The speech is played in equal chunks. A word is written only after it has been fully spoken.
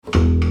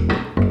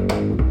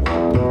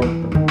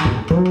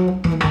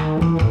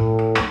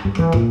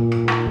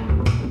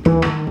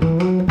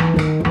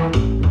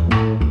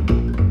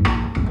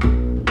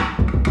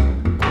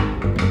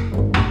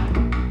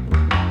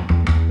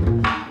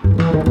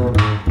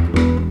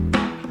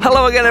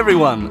Hello again,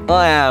 everyone.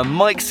 I am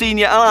Mike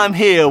Senior, and I'm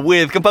here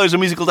with composer and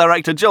musical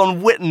director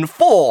John Whitten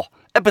for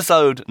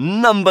episode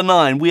number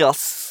 9. We are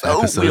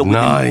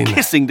within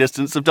kissing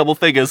distance of double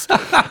figures,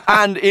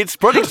 and it's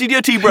Project Studio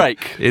Tea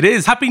Break. It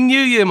is. Happy New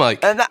Year,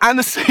 Mike. And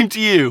the same to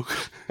you.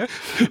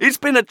 It's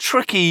been a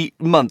tricky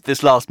month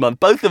this last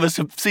month. Both of us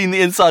have seen the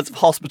insides of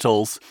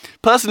hospitals.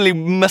 Personally,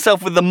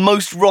 myself with the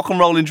most rock and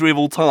roll injury of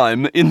all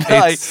time.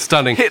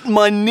 Stunning. Hit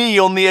my knee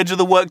on the edge of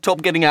the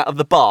worktop getting out of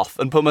the bath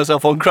and put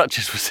myself on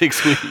crutches for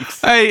 6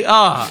 weeks. Hey,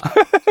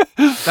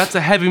 that's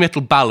a heavy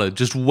metal ballad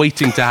just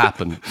waiting to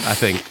happen, I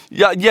think.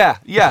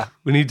 Yeah.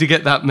 We need to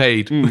get that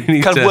made.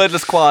 Kind of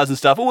wordless choirs and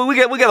stuff. We'll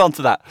get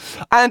onto that.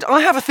 And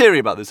I have a theory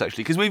about this,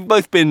 actually, because we've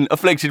both been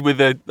afflicted with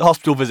the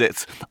hospital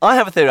visits. I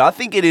have a theory. I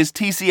think it is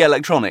TC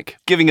Electronic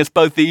giving us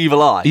both the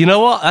evil eye. You know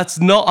what? That's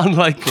not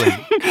unlikely.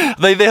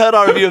 They heard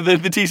our review of the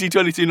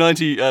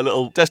TC2290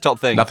 little desktop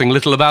thing. Nothing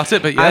little about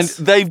it, but yes.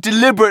 And they've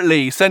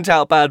deliberately sent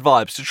out bad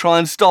vibes to try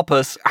and stop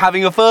us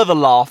having a further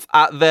laugh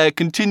at their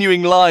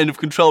continuing line of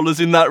controllers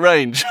in that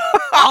range.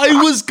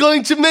 I was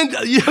going to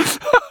mention...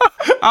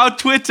 Our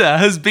Twitter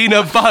has been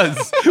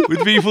abuzz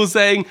with people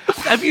saying,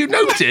 have you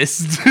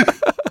noticed?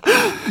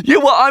 Yeah,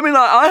 well, I mean,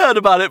 I heard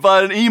about it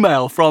via an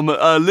email from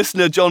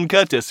listener John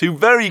Curtis, who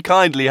very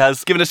kindly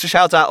has given us a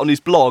shout out on his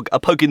blog, A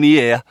Poke in the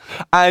Ear,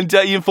 and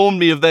he informed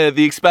me of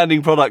the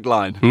expanding product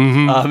line.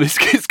 Mm-hmm.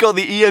 It's got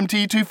the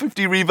EMT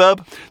 250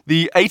 reverb,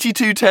 the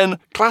 8210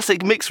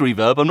 classic mix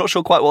reverb. I'm not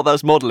sure quite what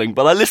that's modelling,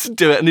 but I listened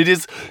to it, and it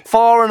is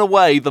far and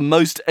away the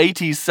most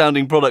 80s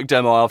sounding product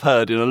demo I've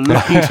heard in a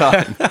long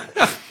time.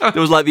 There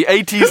was like the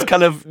 80s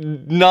kind of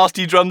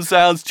nasty drum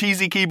sounds,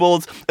 cheesy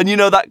keyboards, and you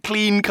know that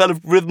clean kind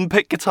of rhythm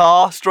pick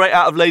guitar straight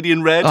out of Lady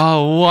in Red.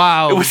 Oh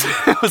wow!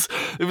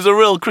 It was a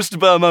real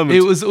Christopher moment.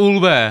 It was all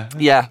there.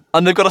 Yeah,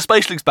 and they've got a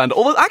spatial expander.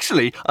 Although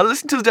actually, I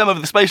listened to the demo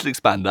of the spatial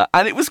expander,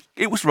 and it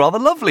was rather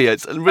lovely.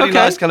 It's a really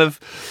nice kind of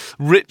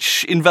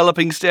rich,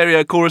 enveloping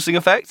stereo chorusing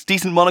effect,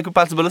 decent mono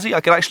compatibility.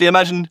 I could actually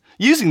imagine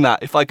using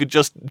that if I could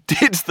just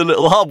ditch the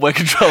little hardware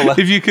controller.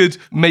 If you could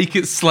make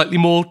it slightly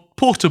more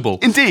portable.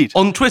 Indeed.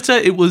 On Twitter,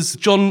 it was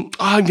John...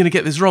 I'm going to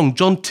get this wrong.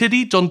 John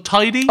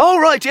Tidy? Oh,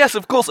 right, yes,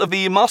 of course, of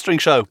the mastering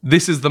show.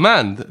 This is the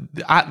man,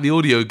 at the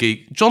Audio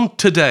Geek. John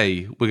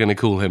Today, we're going to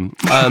call him,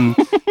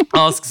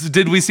 asks,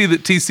 did we see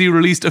that TC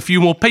released a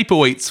few more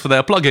paperweights for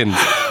their plugins?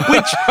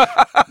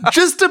 Which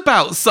just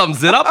about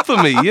sums it up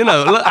for me, you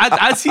know.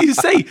 As you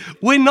say,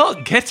 we're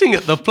not getting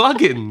at the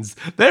plugins.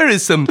 There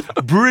is some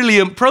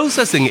brilliant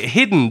processing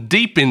hidden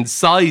deep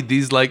inside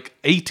these, like,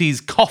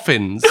 80s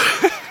coffins.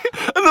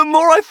 And the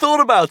more I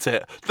thought about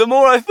it, the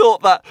more I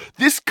thought that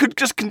this could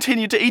just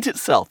continue to eat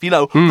itself. You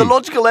know, the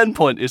logical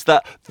endpoint is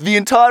that the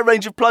entire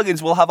range of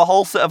plugins will have a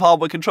whole set of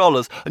hardware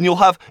controllers, and you'll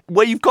have,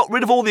 where you've got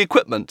rid of all the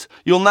equipment,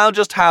 you'll now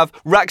just have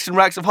racks and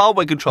racks of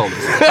hardware controllers.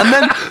 And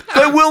then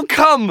there will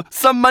come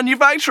some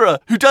manufacturer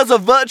who does a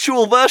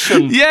virtual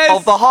version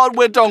of the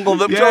hardware dongle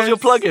that draws your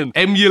plugin.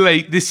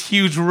 Emulate this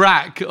huge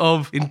rack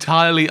of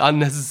entirely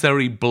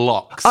unnecessary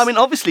blocks. I mean,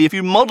 obviously, if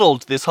you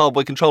modelled this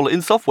hardware controller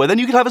in software, then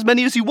you could have as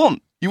many as you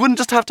want. You wouldn't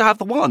just have to have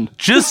the one.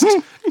 Just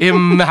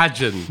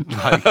imagine.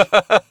 Like.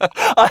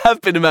 I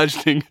have been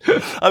imagining.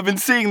 I've been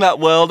seeing that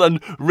world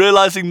and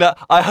realising that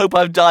I hope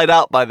I've died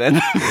out by then.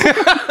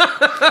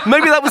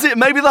 Maybe that was it.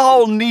 Maybe the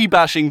whole knee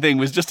bashing thing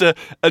was just a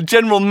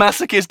general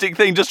masochistic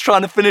thing, just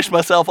trying to finish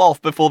myself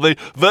off before the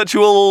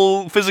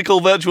virtual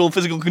physical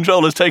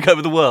controllers take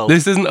over the world.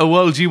 This isn't a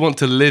world you want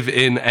to live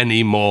in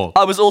anymore.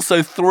 I was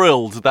also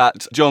thrilled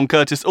that John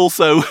Curtis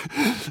also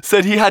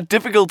said he had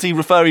difficulty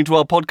referring to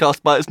our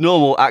podcast by its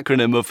normal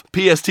acronym of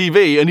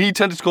PSTV, and he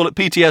tended to call it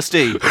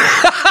PTSD.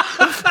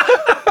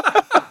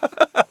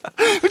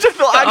 Which I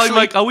thought, actually... I'm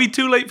like, are we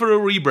too late for a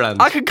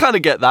rebrand? I can kind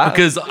of get that.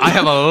 Because I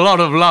have a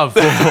lot of love for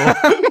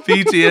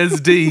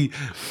PTSD.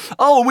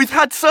 Oh, we've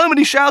had so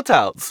many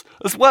shout-outs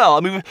as well. I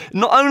mean,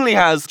 not only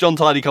has John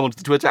Tidy come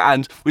onto Twitter,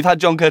 and we've had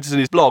John Curtis in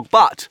his blog,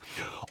 but...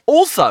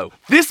 also,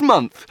 this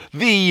month,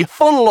 the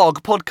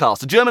Phonolog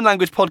podcast, a German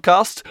language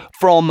podcast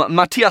from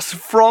Matthias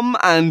Fromm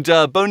and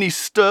Boni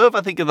Sturv,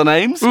 I think are the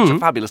names, which are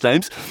fabulous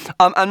names.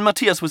 And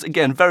Matthias was,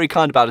 again, very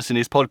kind about us in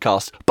his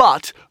podcast.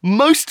 But,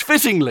 most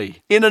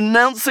fittingly, in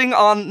announcing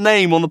our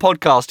name on the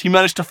podcast, he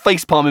managed to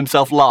facepalm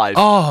himself live.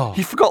 Oh.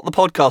 He forgot the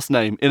podcast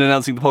name in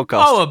announcing the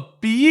podcast. Oh, a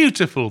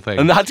beautiful thing.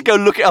 And I had to go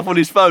look it up on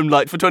his phone,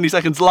 like, for 20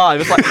 seconds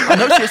live. It's like, I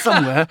know it's here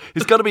somewhere.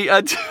 It's got to be...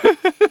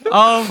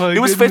 oh, my It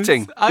was goodness.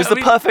 fitting. It's the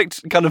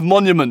perfect kind of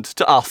monument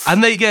to us.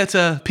 And they get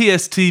a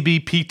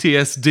PSTB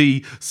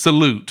PTSD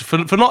salute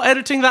for not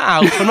editing that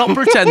out, for not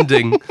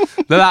pretending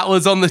that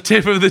was on the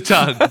tip of the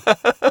tongue,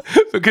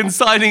 for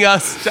consigning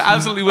us to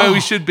absolutely where we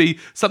should be,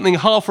 something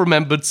half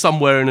remembered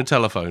somewhere in a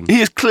telephone.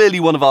 He is clearly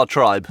one of our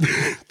tribe.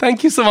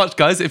 Thank you so much,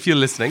 guys, if you're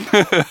listening.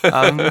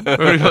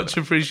 Very much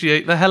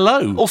appreciate the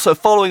hello. Also,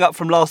 following up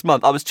from last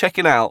month, I was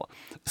checking out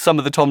some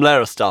of the Tom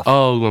Lehrer stuff.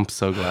 Oh, I'm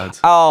so glad.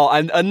 Oh,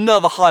 and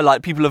another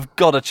highlight people have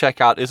got to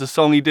check out is a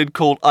song he did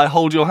called I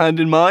Hold Your Hand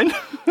in Mine.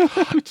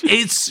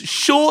 It's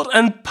short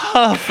and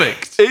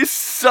perfect. It's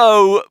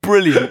so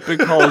brilliant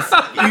because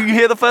you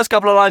hear the first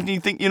couple of lines and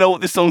you think you know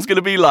what this song's going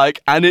to be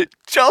like, and it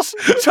just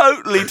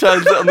totally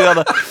turns it on the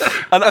other.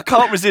 And I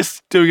can't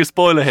resist doing a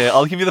spoiler here.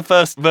 I'll give you the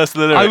first verse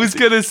of the lyrics. I was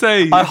going to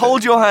say. I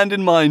hold your hand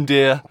in mine,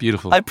 dear.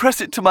 Beautiful. I press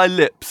it to my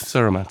lips.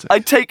 So romantic. I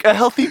take a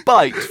healthy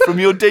bite from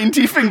your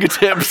dainty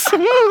fingertips.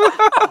 And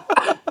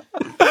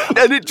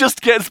it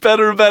just gets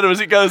better and better as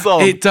it goes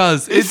on. It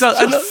does. It's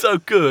just so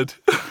good.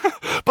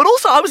 But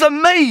also, I was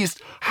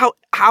amazed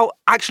how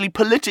actually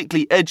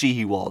politically edgy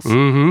he was.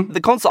 Mm-hmm.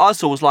 The concert I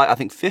saw was like, I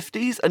think,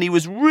 50s, and he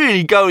was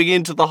really going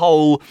into the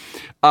whole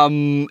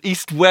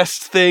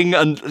East-West thing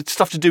and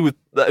stuff to do with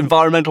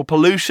environmental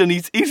pollution.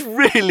 He's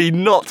really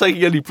not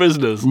taking any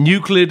prisoners.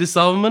 Nuclear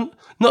disarmament?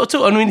 Not at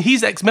all. I mean,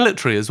 he's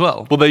ex-military as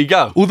well. Well, there you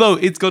go. Although,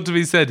 it's got to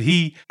be said,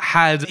 he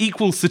had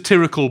equal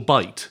satirical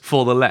bite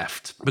for the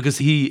left, because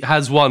he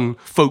has one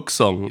folk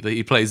song that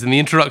he plays, and the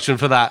introduction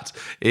for that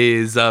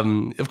is,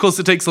 of course,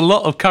 it takes a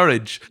lot of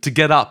courage to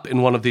get up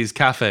in one of these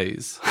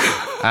cafes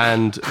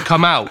and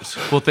come out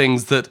for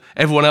things that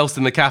everyone else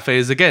in the cafe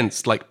is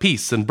against, like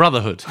peace and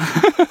brotherhood.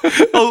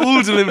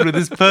 All delivered with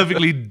this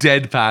perfectly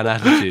deadpan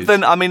attitude.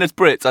 Then, I mean, as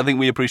Brits, I think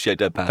we appreciate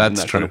deadpan in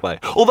that true. kind of way.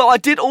 Although I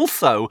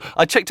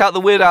checked out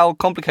the Weird Al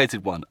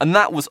Complicated one, and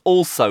that was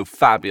also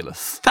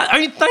fabulous.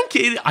 Thank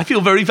you. I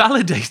feel very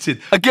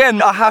validated.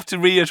 Again, I have to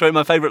reiterate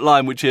my favourite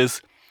line, which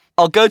is,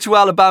 I'll go to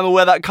Alabama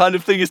where that kind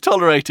of thing is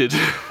tolerated.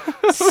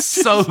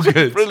 So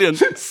good. Brilliant.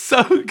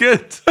 So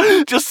good.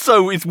 Just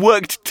so it's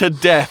worked to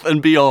death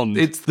and beyond.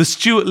 It's the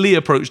Stuart Lee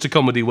approach to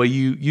comedy, where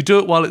you do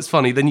it while it's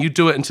funny, then you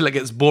do it until it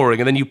gets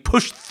boring, and then you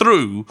push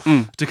through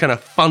to kind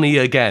of funny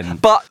again.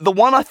 But the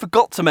one I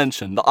forgot to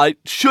mention that I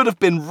should have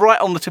been right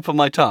on the tip of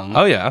my tongue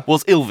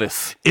was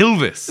Ylvis.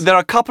 Ylvis. There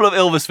are a couple of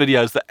Ylvis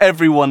videos that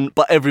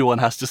everyone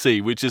has to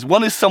see, which is,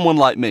 one is Someone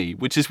Like Me,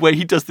 which is where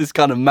he does this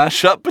kind of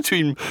mashup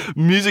between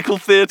musical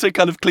theatre,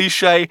 kind of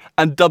cliche,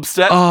 and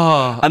dubstep.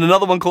 And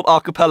another one called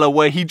Acapella,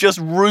 where he just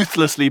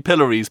ruthlessly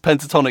pillories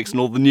pentatonics and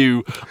all the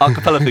new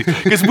acapella things.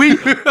 Because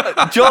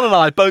John and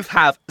I both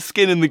have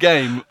skin in the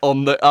game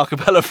on the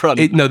acapella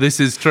front. No, this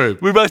is true.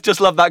 We both just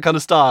love that kind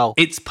of style.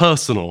 It's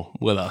personal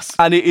with us.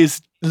 And it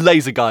is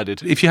laser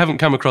guided. If you haven't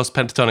come across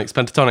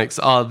pentatonics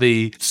are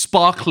the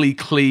sparkly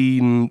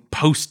clean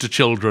poster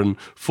children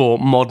for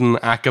modern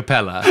a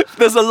cappella.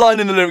 There's a line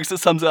in the lyrics that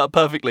sums it up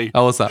perfectly.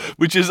 Oh, what's that?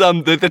 Which is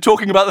they're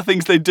talking about the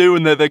things they do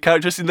and their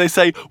characteristics, and they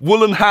say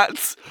woolen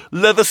hats,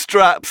 leather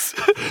straps,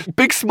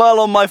 big smile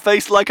on my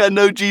face like I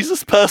know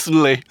Jesus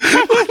personally.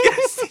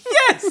 Yes.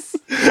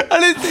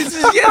 And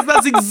yes,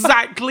 that's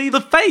exactly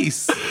the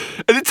face.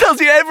 And it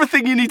tells you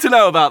everything you need to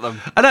know about them.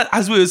 And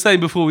as we were saying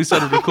before we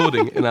started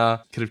recording in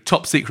our kind of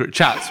top secret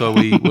chats where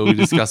we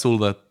discuss all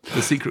the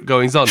secret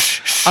goings on.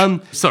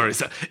 Sorry,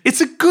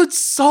 it's a good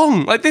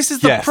song. Like, this is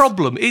the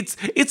problem.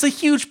 It's a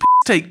huge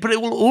take, but it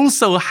will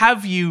also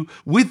have you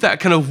with that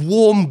kind of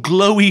warm,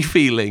 glowy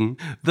feeling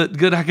that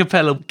good a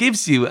cappella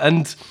gives you.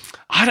 And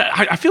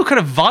I feel kind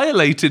of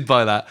violated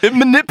by that. It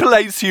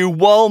manipulates you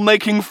while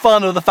making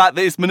fun of the fact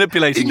that it's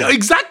manipulating you.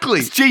 Exactly.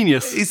 It's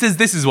genius. He says,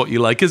 this is what you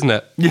like, isn't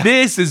it? Yeah.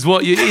 This is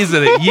what you,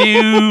 isn't it?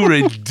 You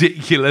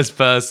ridiculous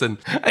person.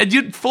 And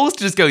you're forced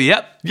to just go,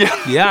 yep.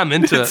 Yeah, I'm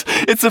into it.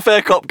 It's a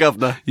fair cop,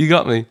 governor. You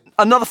got me.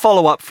 Another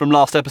follow-up from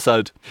last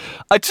episode.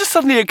 It just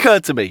suddenly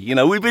occurred to me,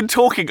 we've been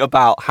talking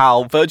about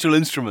how virtual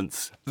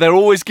instruments, they're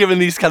always given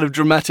these kind of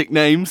dramatic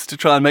names to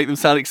try and make them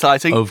sound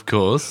exciting. Of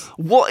course.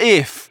 What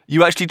if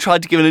you actually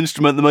tried to give an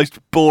instrument the most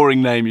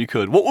boring name you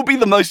could? What would be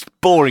the most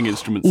boring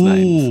instrument's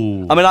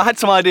names? I mean, I had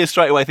some ideas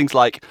straight away, things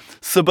like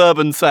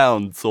Suburban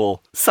Sounds or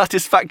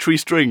Satisfactory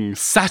Strings.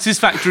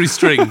 Satisfactory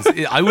Strings.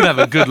 I would have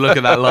a good look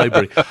at that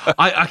library.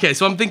 Okay,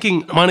 so I'm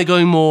thinking, mine are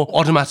going more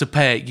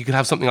onomatopoeic. You could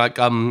have something like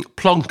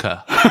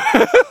Plonker.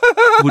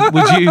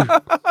 Would you?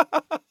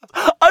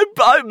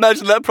 I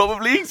imagine that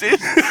probably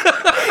exists.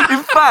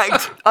 In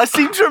fact, I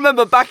seem to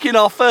remember back in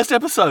our first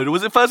episode, or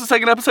was it first or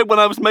second episode, when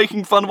I was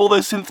making fun of all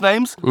those synth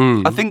names?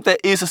 I think there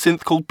is a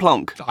synth called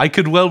Plonk. I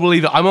could well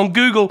believe it. I'm on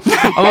Google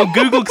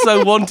because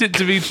I want it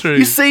to be true.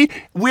 You see,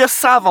 we are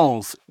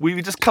savants.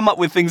 We just come up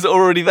with things that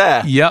are already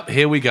there. Yep,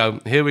 here we go.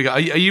 Are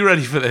you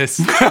ready for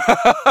this?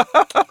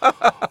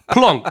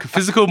 Plonk,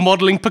 physical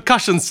modelling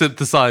percussion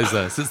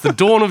synthesizer. Since the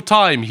dawn of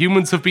time,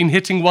 humans have been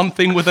hitting one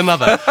thing with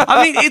another.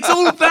 I mean, it's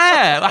all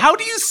there. How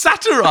do you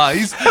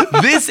satirize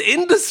this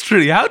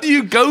industry? How do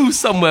you go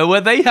somewhere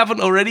where they haven't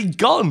already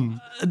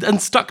gone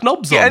and stuck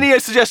knobs on? Any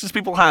suggestions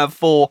people have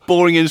for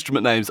boring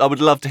instrument names, I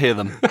would love to hear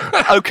them.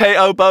 Okay,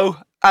 oboe.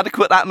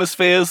 Adequate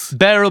atmospheres.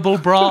 Bearable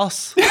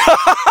brass. I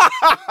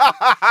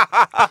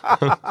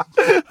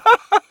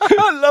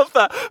love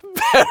that.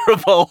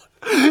 Bearable.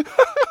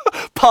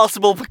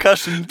 Passable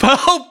percussion.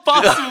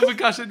 Passable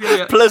percussion,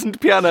 yeah.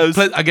 Pleasant pianos.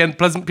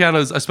 Pleasant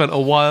pianos. I spent a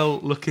while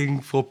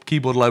looking for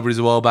keyboard libraries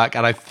a while back,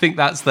 and I think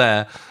that's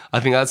there. I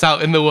think that's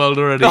out in the world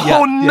already. Oh,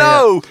 Yeah,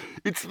 no!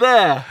 It's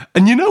there.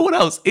 And you know what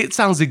else? It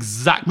sounds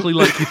exactly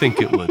like you think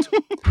it would.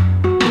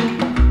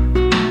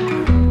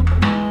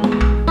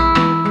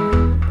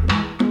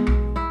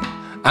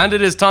 And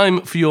it is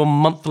time for your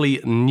monthly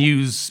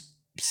news.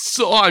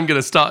 So I'm going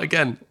to start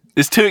again.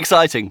 It's too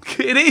exciting.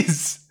 It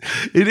is.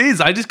 It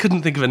is. I just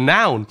couldn't think of a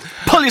noun.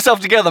 Pull yourself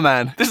together,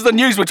 man. This is the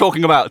news we're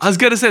talking about. I was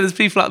going to say there's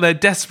people out there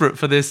desperate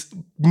for this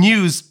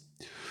news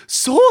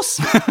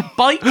source,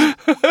 bite,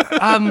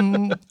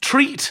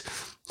 treat.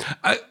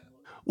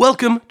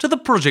 Welcome to the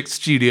Project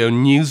Studio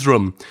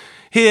newsroom.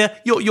 Here,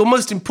 your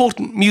most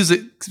important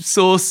music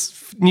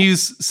source,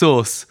 news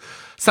source.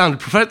 Sounded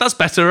prophetic. That's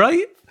better,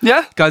 right?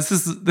 Yeah. Guys,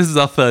 this is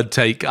our third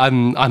take.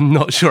 I'm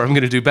not sure I'm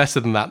going to do better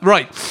than that.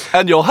 Right.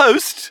 And your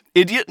host,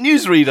 idiot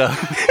newsreader.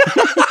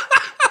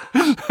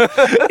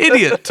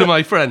 Idiot to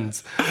my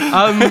friends.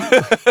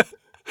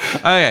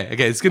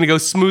 Okay, it's going to go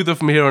smoother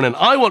from here on in.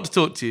 I want to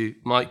talk to you,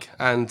 Mike,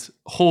 and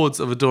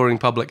hordes of adoring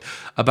public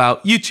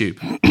about YouTube.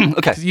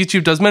 Okay.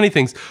 YouTube does many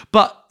things,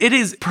 but it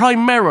is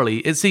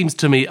primarily, it seems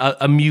to me,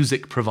 a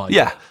music provider.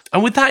 Yeah.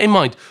 And with that in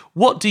mind,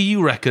 what do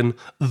you reckon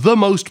the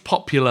most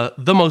popular,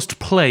 the most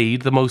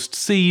played, the most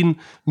seen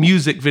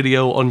music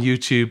video on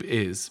YouTube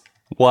is?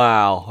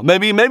 Wow.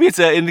 Maybe it's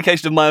an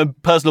indication of my own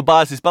personal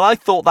biases, but I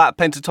thought that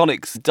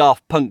Pentatonix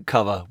Daft Punk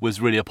cover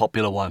was really a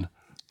popular one.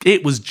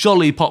 It was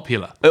jolly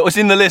popular. It was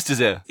in the list, is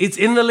it? It's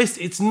in the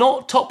list. It's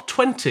not top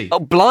 20. Oh,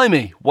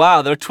 blimey.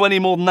 Wow, there are 20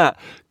 more than that.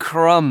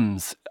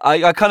 Crumbs.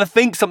 I kind of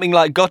think something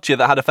like Gotcha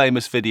that had a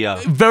famous video.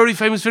 Very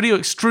famous video,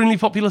 extremely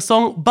popular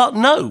song, but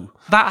no,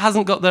 that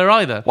hasn't got there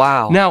either.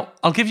 Wow. Now,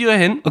 I'll give you a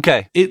hint.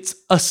 Okay. It's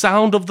a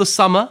sound of the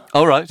summer.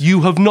 All right.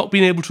 You have not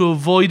been able to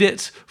avoid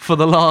it for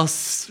the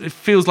last, it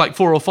feels like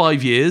 4 or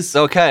 5 years.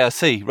 Okay, I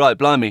see. Right,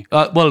 blimey.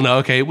 Well, no,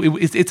 okay.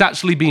 It's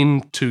actually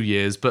been 2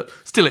 years, but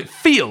still it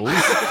feels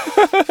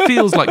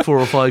like 4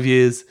 or 5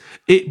 years.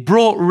 It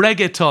brought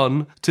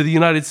reggaeton to the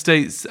United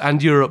States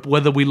and Europe,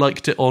 whether we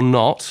liked it or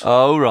not.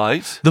 Oh,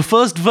 right. The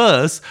first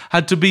verse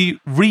had to be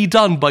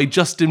redone by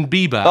Justin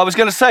Bieber. I was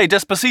going to say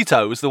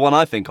Despacito was the one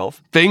I think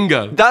of.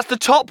 Bingo. That's the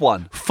top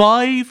one.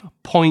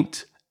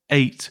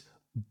 5.8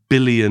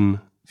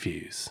 billion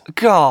views.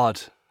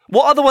 God.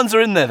 What other ones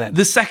are in there then?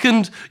 The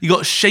second, you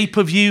got Shape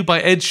of You by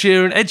Ed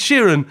Sheeran. Ed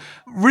Sheeran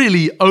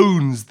really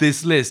owns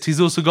this list.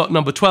 He's also got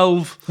number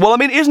 12. Well, I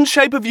mean, isn't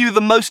Shape of You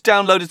the most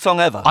downloaded song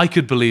ever? I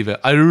could believe it.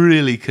 I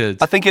really could.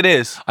 I think it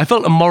is. I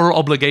felt a moral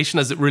obligation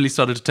as it really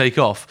started to take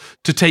off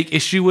to take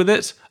issue with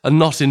it and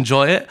not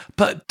enjoy it.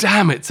 But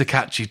damn, it's a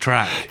catchy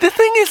track. The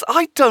thing is,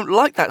 I don't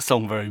like that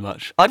song very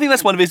much. I think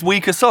that's one of his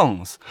weaker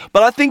songs.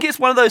 But I think it's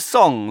one of those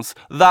songs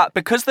that,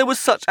 because there was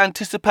such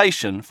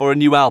anticipation for a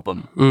new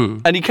album,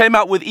 and he came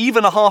out with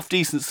even a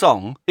half-decent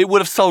song, it would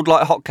have sold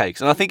like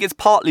hotcakes. And I think it's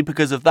partly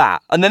because of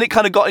that. And then it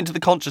kind of got into the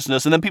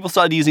consciousness, and then people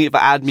started using it for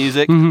ad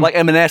music. Like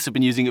M&S have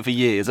been using it for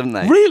years, haven't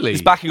they? Really?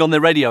 It's backing on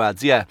their radio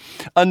ads, yeah.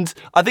 And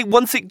I think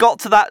once it got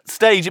to that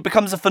stage, it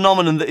becomes a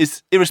phenomenon that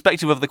is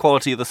irrespective of the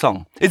quality of the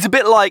song. It's a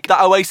bit like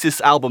that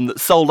Oasis album that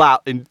sold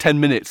out in 10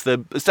 minutes,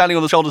 the Standing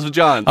on the Shoulders of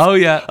Giants. Oh,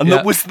 yeah. And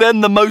that was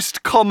then the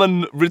most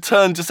common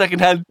return to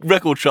second-hand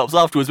record shops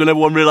afterwards when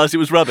everyone realised it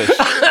was rubbish.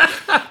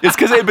 It's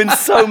because it had been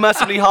so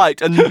massively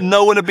hyped and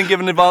no one had been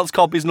given advance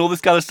copies and all this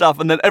kind of stuff,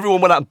 and then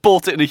everyone went out and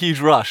bought it in a huge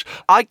rush.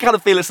 I kind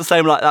of feel it's the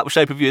same like that with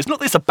Shape of You. It's not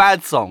that it's a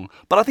bad song,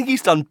 but I think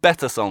he's done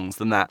better songs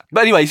than that.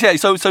 But anyway, yeah,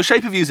 so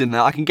Shape of You's in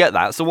there. I can get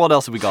that. So what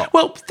else have we got?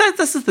 Well,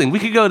 that's the thing. We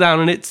could go down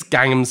and it's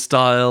Gangnam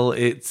Style,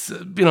 it's,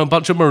 a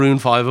bunch of Maroon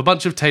 5, a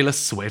bunch of Taylor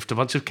Swift, a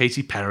bunch of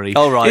Katy Perry.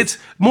 Oh, right. It's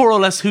more or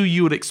less who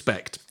you would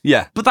expect.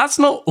 Yeah. But that's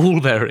not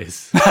all there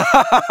is.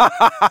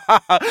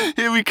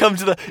 Here we come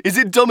to is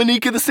it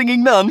Dominica the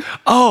Singing Nun?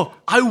 Oh,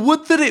 I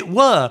would that it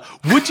were.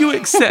 Would you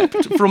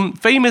accept from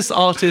famous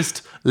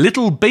artist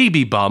Little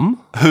Baby Bum?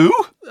 Who?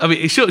 I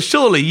mean,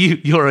 surely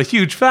you're a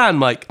huge fan,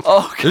 Mike.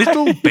 Okay.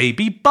 Little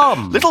Baby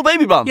Bum. Little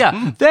Baby Bum.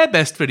 Yeah, their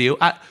best video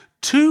at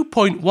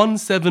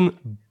 2.17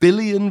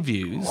 billion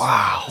views.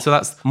 Wow. So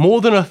that's more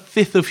than a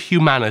fifth of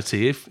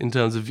humanity in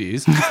terms of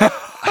views.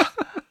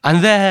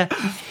 And their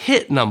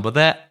hit number,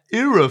 their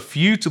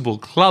irrefutable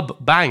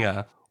club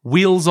banger,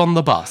 Wheels on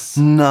the Bus.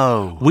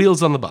 No.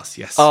 Wheels on the Bus,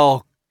 yes.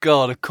 Oh,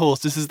 God, of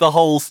course. This is the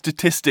whole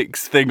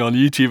statistics thing on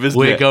YouTube, isn't it?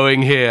 We're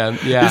going here,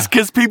 yeah. It's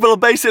because people are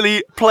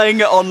basically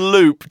playing it on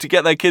loop to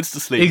get their kids to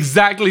sleep.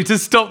 Exactly, to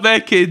stop their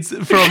kids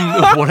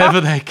from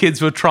whatever their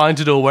kids were trying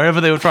to do, or wherever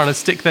they were trying to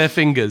stick their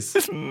fingers.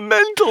 It's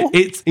mental.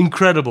 It's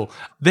incredible.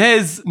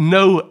 There's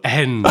no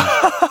end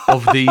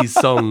of these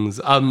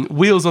songs.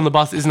 Wheels on the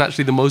Bus isn't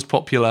actually the most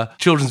popular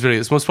children's video.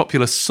 It's the most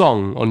popular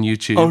song on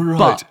YouTube. Oh, right.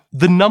 But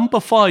the number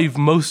 5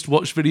 most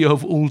watched video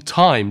of all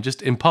time,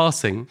 just in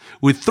passing,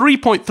 with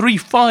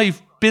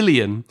 3.35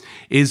 billion,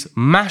 is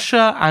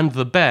Masha and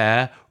the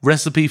Bear,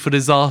 Recipe for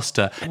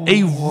Disaster,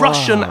 a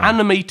Russian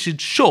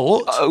animated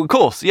short Of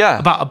course, yeah.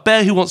 about a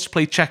bear who wants to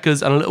play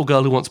checkers and a little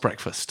girl who wants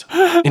breakfast.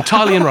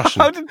 Entirely in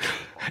Russian.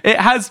 It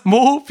has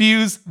more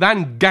views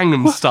than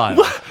Gangnam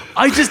Style.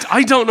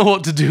 I don't know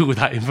what to do with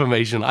that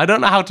information. I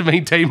don't know how to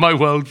maintain my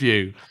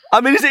worldview.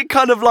 I mean, is it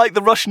kind of like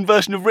the Russian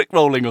version of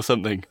Rickrolling or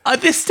something?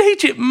 At this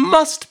stage, it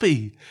must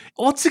be.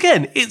 Once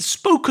again, it's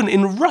spoken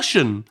in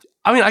Russian.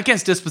 I mean, I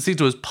guess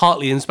Despacito is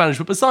partly in Spanish,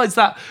 but besides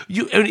that,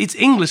 it's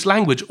English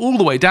language all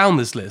the way down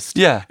this list.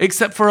 Yeah.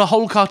 Except for a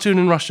whole cartoon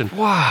in Russian.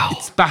 Wow.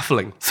 It's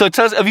baffling. So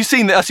tell us, have you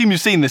seen I assume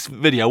you've seen this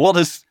video. What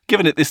has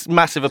given it this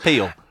massive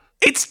appeal?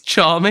 It's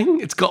charming.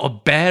 It's got a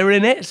bear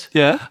in it.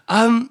 Yeah.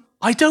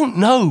 I don't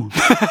know.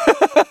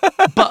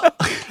 But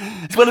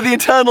it's one of the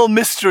eternal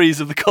mysteries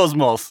of the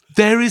cosmos.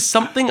 There is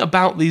something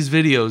about these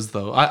videos,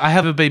 though. I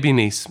have a baby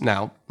niece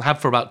now. I have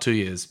for about 2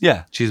 years.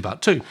 Yeah. She's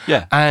about 2.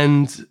 Yeah.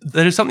 And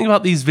there is something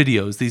about these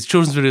videos, these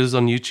children's videos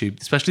on YouTube,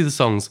 especially the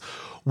songs,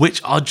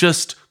 which are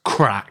just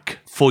crack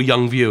for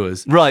young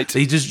viewers. Right.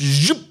 They just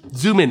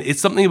zoom in. It's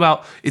something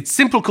about, it's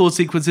simple chord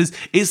sequences.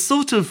 It's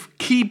sort of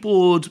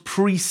keyboard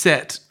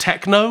preset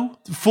techno,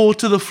 4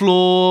 to the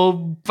floor,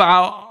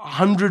 about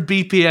 100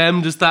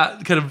 BPM, just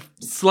that kind of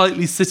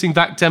slightly sitting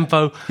back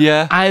tempo.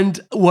 Yeah. And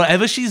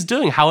whatever she's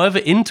doing, however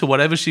into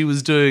whatever she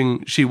was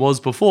doing she was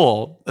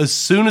before, as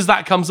soon as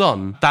that comes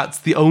on, that's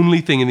the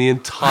only thing in the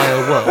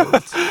entire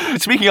world.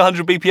 Speaking of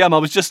 100 BPM, I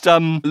was just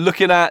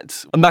looking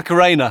at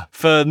Macarena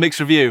for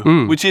Mixed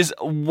Review, which is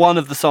one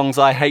of the songs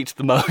I hate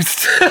the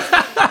most.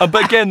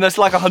 But again, that's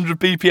like 100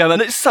 BPM,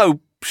 and it's so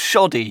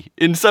shoddy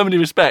in so many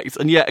respects,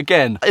 and yet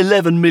again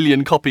 11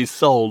 million copies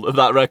sold of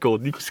that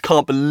record. You just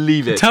can't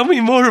believe it. Tell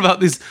me more about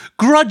this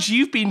grudge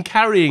you've been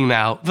carrying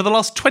now for the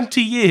last 20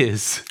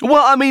 years.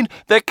 Well, I mean,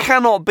 there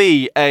cannot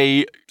be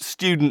a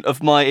student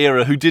of my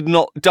era who did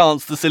not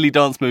dance the silly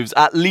dance moves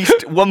at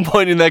least one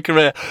point in their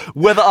career,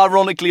 whether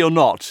ironically or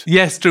not.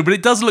 Yes, true, but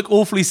it does look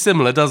awfully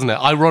similar, doesn't it?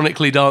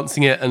 Ironically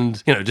dancing it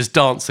and, just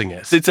dancing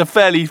it. It's a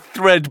fairly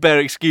threadbare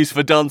excuse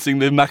for dancing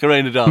the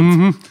Macarena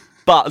dance.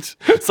 But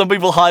some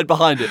people hide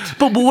behind it.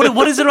 But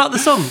what is it about the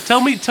song?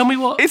 Tell me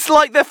what. It's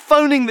like they're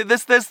phoning.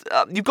 There's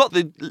you've got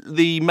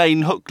the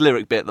main hook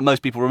lyric bit that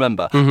most people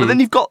remember, but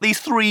then you've got these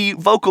 3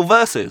 vocal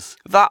verses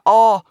that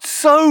are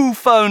so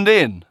phoned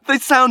in. They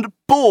sound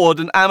bored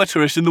and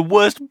amateurish in the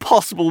worst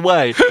possible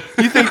way.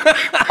 You think,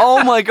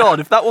 oh my God,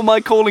 if that were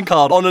my calling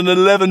card on an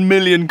 11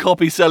 million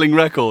copy selling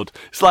record,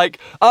 it's like,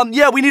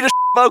 yeah, we need a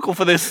vocal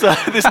for this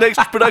this next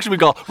production we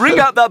got. Ring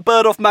out that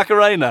bird off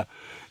Macarena.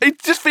 It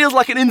just feels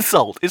like an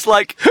insult. It's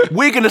like,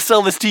 we're going to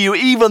sell this to you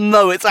even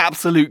though it's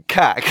absolute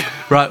cack.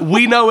 Right,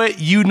 we know it,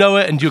 you know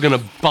it, and you're going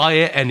to buy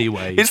it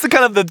anyway. It's the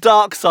kind of the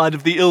dark side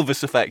of the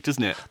Elvis effect,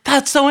 isn't it?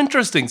 That's so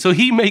interesting. So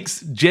he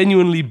makes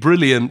genuinely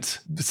brilliant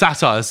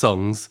satire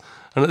songs,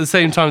 and at the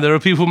same time, there are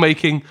people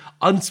making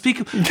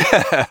unspeakable...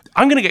 Yeah.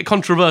 I'm going to get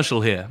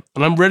controversial here,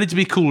 and I'm ready to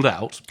be called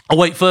out. Oh,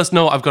 wait, first,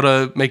 no, I've got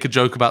to make a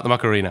joke about the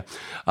Macarena.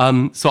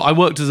 So I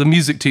worked as a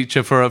music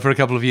teacher for a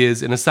couple of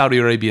years in a Saudi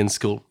Arabian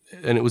school,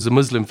 and it was a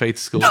Muslim faith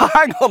school.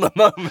 Hang on a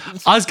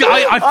moment. I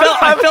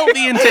felt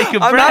the intake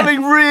of breath. I'm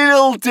having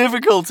real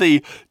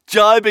difficulty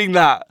jibing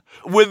that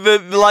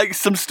with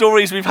some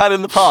stories we've had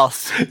in the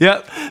past.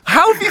 Yep.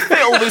 How have you fit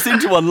all this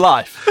into one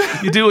life?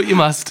 You do what you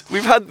must.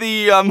 We've had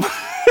the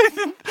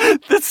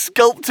the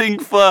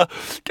sculpting for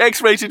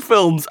X-rated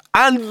films,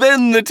 and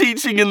then the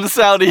teaching in the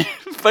Saudi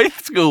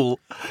faith school.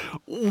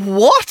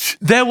 What?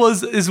 There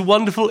was this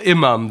wonderful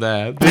imam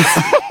there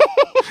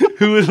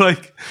who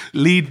would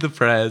lead the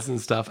prayers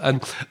and stuff.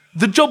 And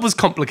the job was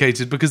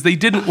complicated because they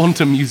didn't want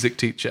a music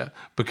teacher,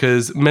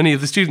 because many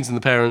of the students and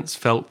the parents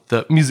felt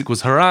that music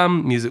was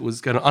haram, music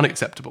was kind of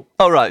unacceptable.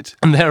 Oh, right.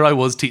 And there I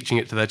was teaching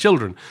it to their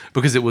children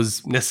because it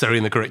was necessary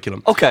in the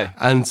curriculum. Okay.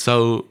 And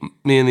so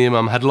me and the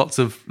imam had lots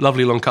of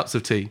lovely long cups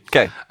of tea.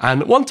 Okay.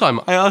 And one time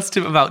I asked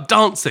him about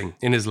dancing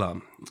in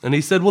Islam. And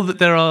he said, well, that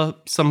there are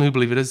some who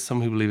believe it is,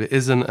 some who believe it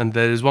isn't. And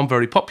there is one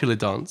very popular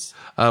dance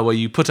where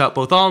you put out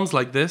both arms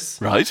like this.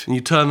 Right. And you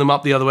turn them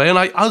up the other way. And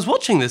I was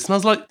watching this and I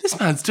was like, this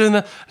man's doing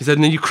that. He said,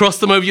 and then you cross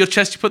them over your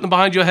chest, you put them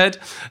behind your head.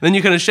 And then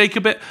you kind of shake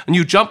a bit and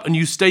you jump and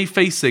you stay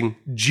facing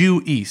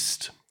due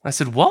east. I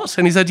said, what?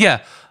 And he said,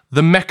 yeah,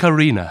 the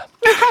Macarena.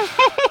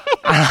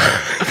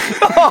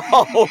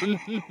 Oh, no.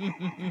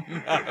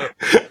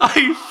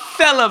 I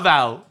fell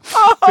about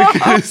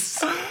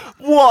because...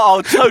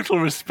 Wow, total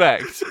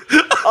respect.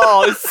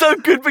 Oh, it's so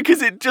good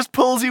because it just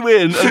pulls you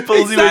in and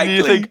pulls you in and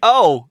you think,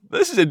 oh,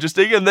 this is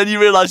interesting. And then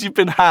you realise you've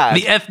been had.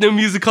 The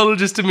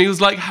ethnomusicologist in me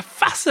was like,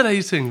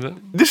 fascinating. But,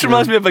 this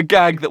reminds me of a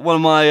gag that one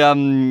of my,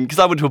 because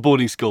I went to a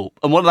boarding school,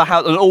 and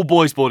an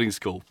all-boys boarding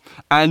school.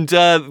 And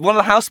one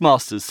of the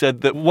housemasters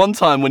said that one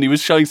time when he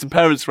was showing some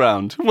parents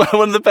round,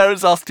 one of the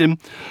parents asked him,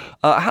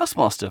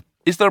 housemaster,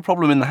 is there a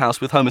problem in the house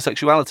with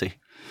homosexuality?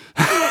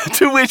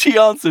 To which he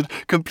answered,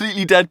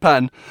 completely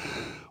deadpan,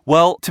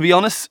 well, to be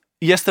honest,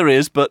 yes there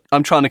is, but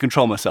I'm trying to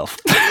control myself.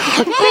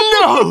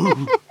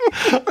 No!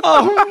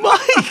 Oh,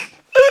 Mike!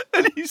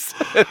 And he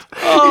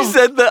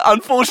said that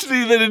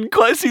unfortunately they didn't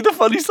quite see the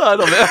funny side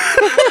of it.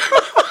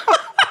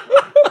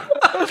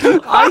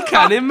 I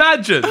can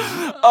imagine.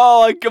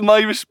 Oh,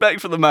 my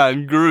respect for the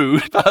man grew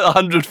about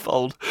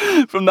 100-fold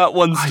from that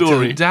one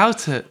story. I don't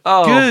doubt it.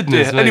 Oh,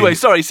 goodness me. Anyway,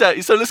 sorry. So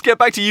let's get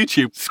back to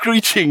YouTube.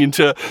 Screeching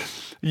into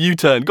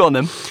U-turn. Go on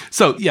then.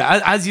 So,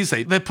 yeah, as you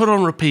say, they're put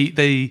on repeat.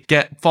 They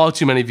get far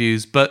too many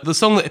views. But the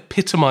song that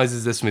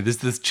epitomizes this for me,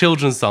 this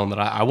children's song that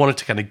I wanted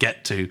to kind of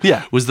get to,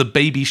 was the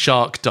Baby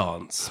Shark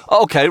dance.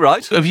 Okay,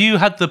 right. Have you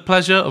had the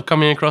pleasure of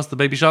coming across the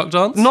Baby Shark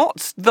dance?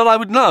 Not that I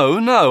would know,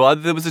 no.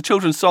 There was a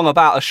children's song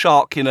about a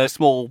shark in a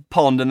small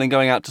pond and then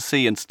going out to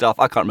sea and stuff.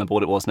 I can't remember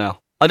what it was now.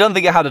 I don't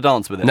think it had a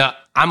dance with it. No,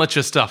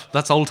 amateur stuff.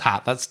 That's old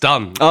hat. That's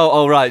done.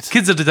 Oh, right.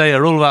 Kids of today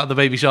are all about the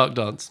Baby Shark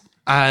dance.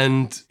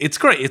 And it's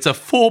great. It's a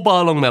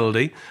 4-bar long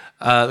melody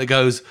that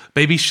goes,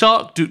 Baby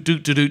Shark,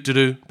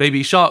 do-do-do-do-do-do,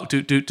 Baby Shark,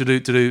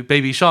 do-do-do-do-do-do,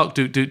 Baby Shark,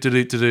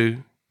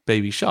 do-do-do-do-do-do,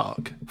 Baby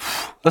Shark.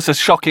 That's a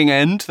shocking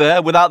end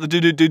there, without the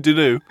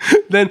do-do-do-do-do.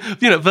 Then,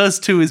 verse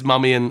 2 is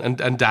Mummy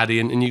and Daddy,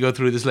 and you go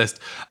through this list.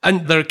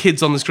 And there are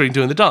kids on the screen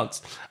doing the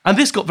dance. And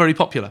this got very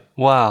popular.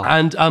 Wow.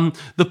 And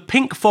the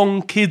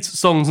Pinkfong Kids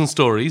Songs and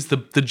Stories,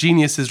 the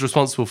geniuses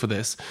responsible for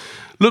this,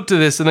 looked at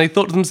this and they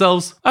thought to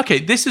themselves, okay,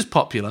 this is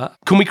popular.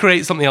 Can we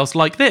create something else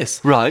like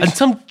this? Right. And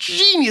some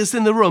genius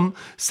in the room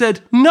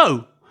said,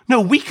 no,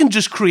 we can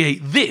just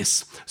create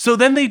this. So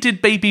then they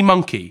did Baby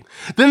Monkey.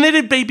 Then they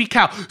did Baby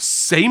Cow.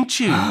 Same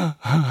tune.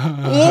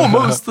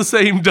 Almost the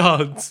same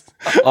dance.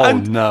 Oh,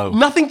 and no.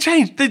 Nothing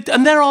changed.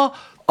 And there are...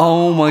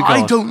 Oh, my God.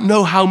 I don't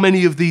know how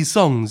many of these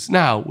songs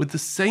now with the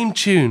same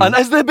tune. And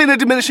has there been a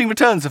diminishing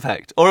returns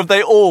effect? Or have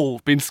they all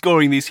been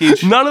scoring these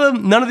huge... None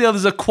of the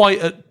others are quite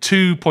at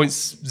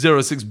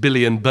 2.06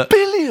 billion, but...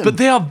 Billion? But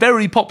they are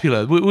very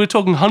popular. We're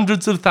talking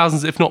hundreds of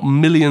thousands, if not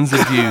millions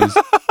of views.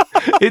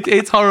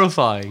 It's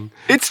horrifying.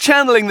 It's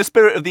channeling the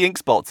spirit of the Ink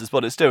Spots is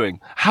what it's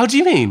doing. How do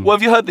you mean? Well,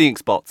 have you heard the Ink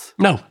Spots?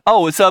 No.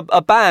 Oh, it's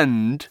a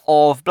band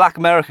of black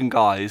American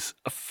guys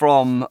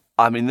from...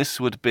 this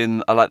would have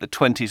been like the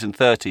 20s and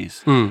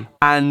 30s.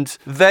 And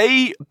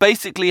they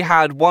basically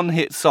had one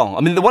hit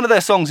song. One of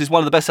their songs is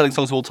one of the best-selling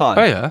songs of all time.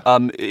 Oh, yeah.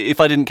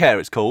 If I Didn't Care,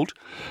 it's called.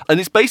 And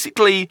it's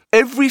basically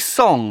every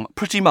song,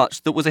 pretty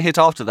much, that was a hit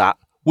after that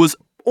was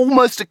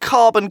almost a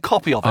carbon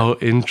copy of it. Oh,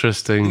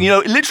 interesting.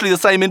 Literally the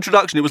same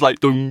introduction. It was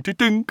like dung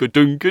dung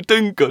dung dung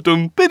dung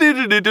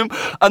dung,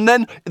 and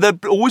then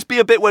there'd always be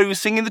a bit where he was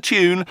singing the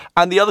tune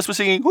and the others were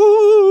singing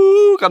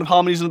ooh, kind of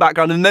harmonies in the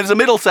background, and there's a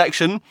middle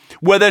section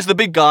where there's the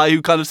big guy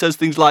who kind of says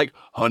things like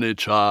 "Honey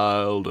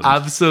child," and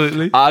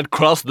absolutely, "I'd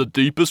cross the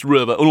deepest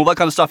river," and all that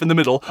kind of stuff in the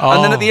middle. Oh.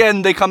 And then at the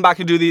end they come back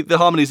and do the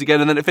harmonies again,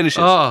 and then it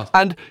finishes. Oh.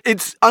 And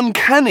it's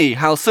uncanny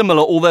how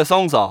similar all their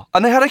songs are.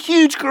 And they had a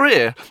huge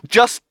career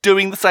just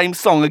doing the same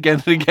song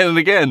again and again and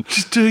again.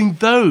 Just doing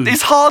those.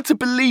 It's hard to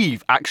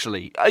believe,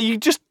 actually. You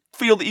just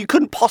feel that you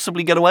couldn't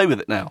possibly get away with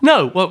it now.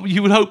 No, well,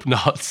 you would hope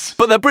not.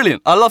 But they're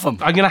brilliant. I love them.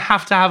 I'm going to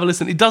have a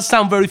listen. It does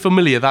sound very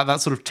familiar,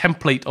 that sort of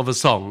template of a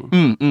song.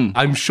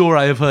 I'm sure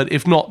I have heard,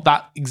 if not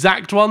that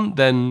exact one,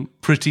 then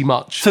pretty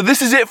much. So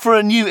this is it for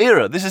a new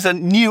era. This is a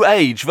new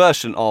age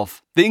version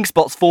of the Ink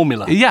Spots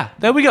formula. Yeah,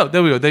 there we go.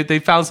 They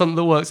found something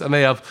that works and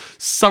they have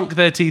sunk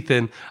their teeth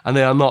in and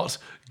they are not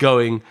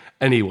going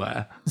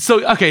anywhere.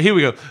 So, okay, here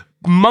we go.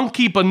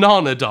 Monkey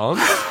Banana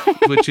Dance,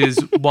 which is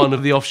one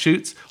of the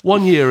offshoots,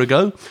 1 year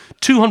ago,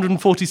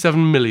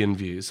 247 million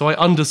views. So I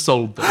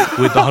undersold them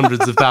with the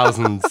hundreds of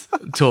thousands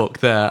talk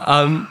there.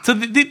 So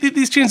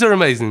these tunes are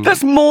amazing.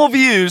 That's more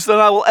views than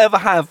I will ever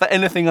have for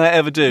anything I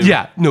ever do.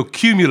 Yeah, no,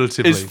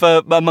 cumulatively. Is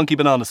for a Monkey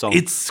Banana song.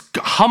 It's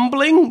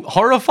humbling,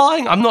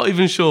 horrifying, I'm not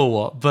even sure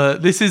what,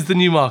 but this is the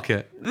new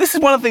market. This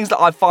is one of the things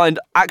that I find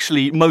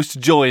actually most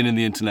joy in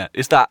the internet,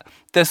 is that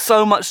there's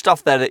so much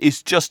stuff there that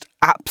is just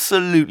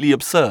absolutely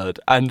absurd.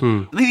 And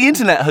the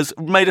internet has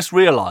made us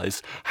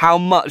realise how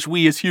much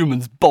we as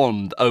humans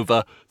bond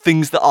over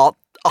things that are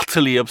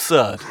utterly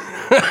absurd.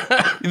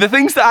 The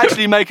things that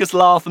actually make us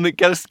laugh and that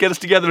get us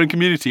together in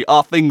community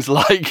are things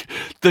like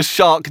the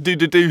Shark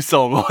Do-Do-Do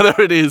song, or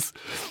whatever it is.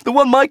 The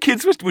one my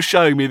kids were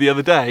showing me the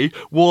other day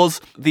was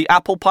the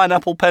Apple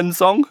Pineapple Pen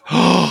song.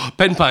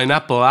 Pen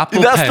Pineapple,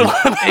 Apple That's Pen. the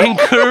one.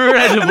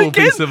 Incredible Again,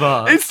 piece of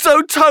art. It's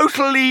so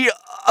totally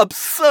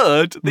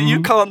absurd that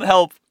you can't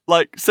help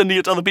sending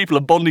it to other people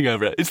and bonding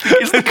over it. It's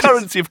the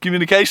currency of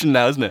communication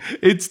now, isn't it?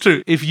 It's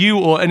true. If you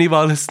or any of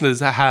our listeners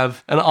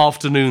have an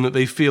afternoon that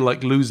they feel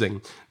like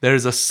losing, there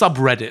is a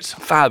subreddit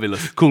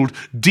Fabulous. called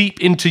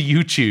Deep Into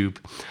YouTube.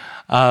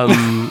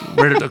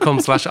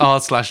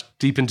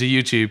 Reddit.com/r/deep into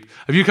YouTube.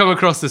 Have you come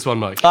across this one,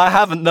 Mike? I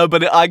haven't, no,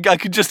 but I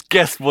could just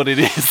guess what it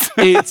is.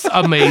 It's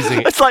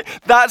amazing. It's like,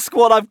 that's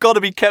what I've got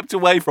to be kept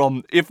away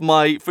from if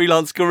my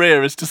freelance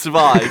career is to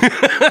survive.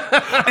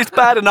 It's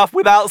bad enough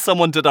without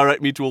someone to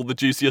direct me to all the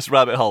juiciest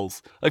rabbit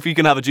holes. If you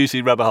can have a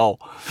juicy rabbit hole.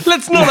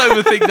 Let's not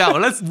overthink that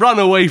one. Let's run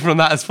away from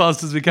that as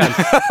fast as we can.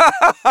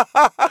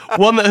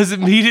 One that has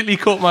immediately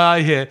caught my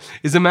eye here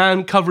is a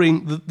man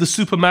covering the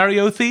Super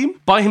Mario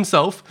theme by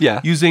himself,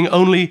 Yeah. using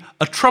only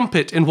a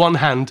trumpet in one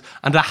hand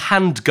and a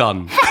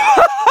handgun.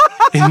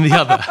 in the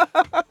other.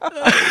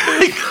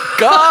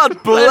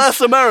 God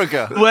bless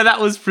America. Where that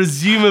was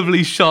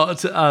presumably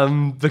shot,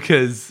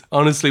 because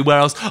honestly, where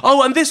else?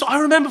 Oh, and this, I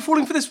remember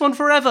falling for this one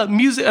forever.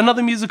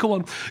 Another musical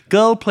one.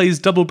 Girl plays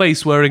double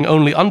bass wearing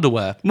only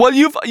underwear. Well,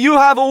 you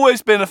have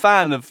always been a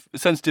fan of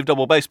sensitive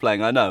double bass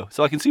playing, I know,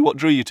 so I can see what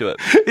drew you to it.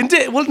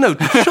 Indeed. Well, no,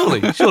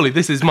 surely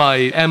this is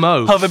my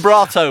MO. Her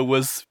vibrato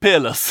was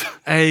peerless.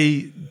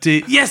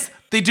 Yes,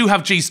 they do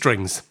have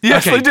G-strings.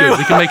 Yes, okay, they do. Good.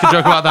 We can make a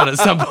joke about that at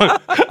some point.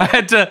 I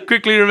had to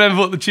quickly remember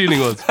what the tuning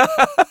was.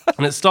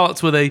 And it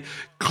starts with a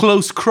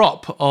close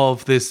crop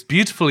of this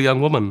beautiful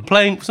young woman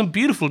playing some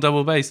beautiful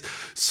double bass.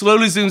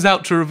 Slowly zooms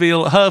out to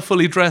reveal her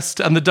fully dressed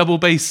and the double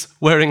bass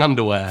wearing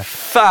underwear.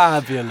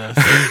 Fabulous.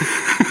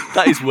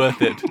 That is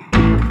worth it.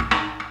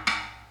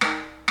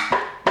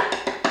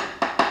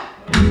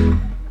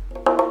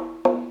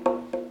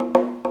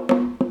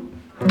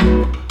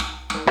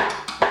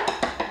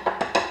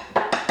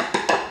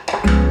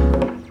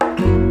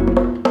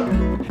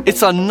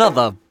 It's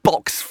another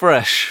box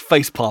fresh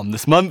facepalm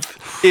this month.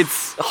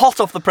 It's hot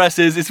off the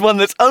presses. It's one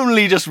that's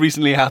only just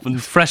recently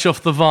happened. Fresh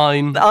off the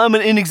vine. I'm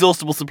an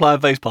inexhaustible supply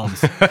of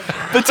facepalms.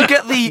 But to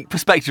get the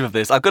perspective of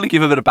this, I've got to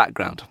give a bit of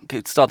background.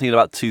 Starting in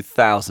about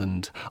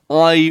 2000,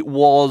 I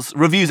was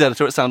reviews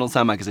editor at Sound on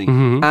Sound magazine.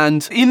 Mm-hmm.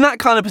 And in that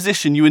kind of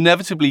position, you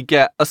inevitably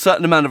get a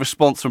certain amount of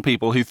response from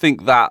people who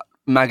think that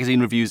magazine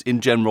reviews in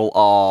general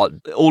are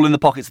all in the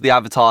pockets of the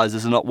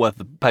advertisers and not worth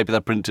the paper they're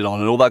printed on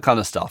and all that kind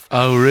of stuff.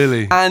 Oh,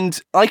 really? And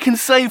I can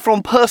say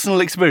from personal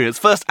experience,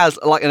 first as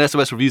like an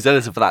SOS Reviews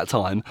editor for that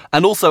time,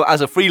 and also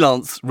as a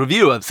freelance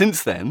reviewer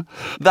since then,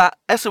 that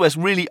SOS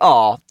really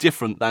are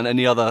different than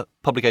any other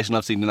publication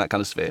I've seen in that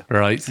kind of sphere.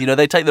 Right. You know,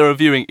 they take their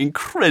reviewing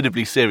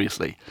incredibly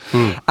seriously.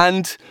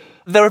 And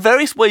there are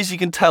various ways you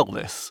can tell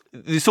this.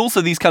 There's also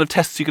these kind of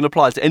tests you can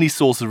apply to any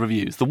source of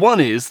reviews. The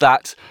one is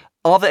that,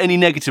 are there any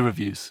negative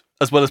reviews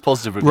as well as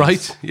positive reviews?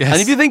 Right, yes.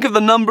 And if you think of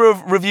the number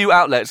of review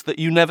outlets that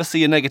you never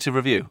see a negative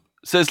review,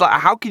 so it's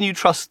like, how can you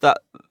trust that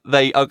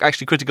they are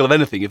actually critical of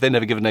anything if they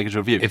never give a negative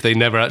review? If they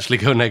never actually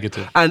go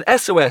negative. And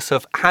SOS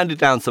have handed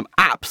down some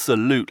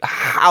absolute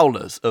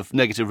howlers of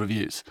negative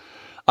reviews.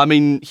 I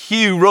mean,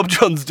 Hugh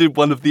Robjohns did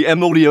one of the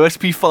M-Audio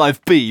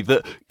SP5B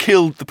that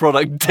killed the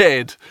product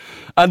dead,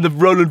 and the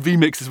Roland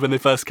V-mixes when they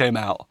first came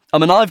out. I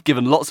mean, I've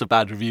given lots of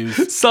bad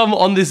reviews. Some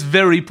on this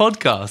very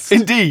podcast.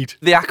 Indeed.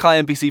 The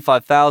Akai MPC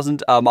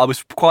 5000, I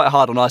was quite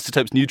hard on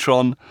Isotopes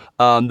Neutron,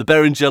 the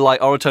Behringer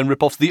Orotone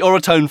ripoffs, the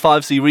Orotone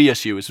 5C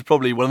reissue, which was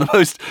probably one of the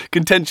most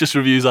contentious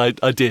reviews I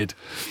did.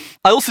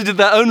 I also did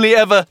their only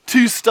ever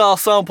 2-star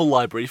sample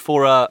library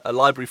for a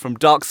library from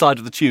Dark Side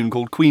of the Tune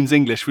called Queen's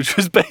English, which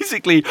was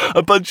basically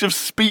a bunch of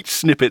speech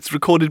snippets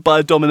recorded by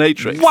a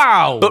dominatrix.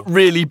 Wow! But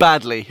really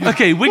badly.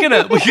 Okay, we're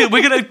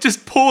gonna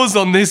just pause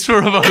on this for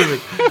a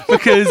moment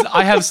because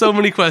I have so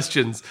many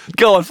questions.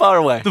 Go on, fire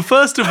away. The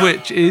first of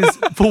which is,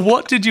 for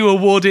what did you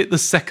award it the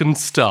 2nd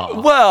star?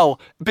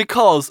 Well,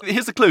 because,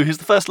 here's the clue, here's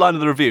the first line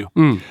of the review.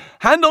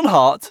 Hand on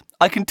heart,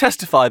 I can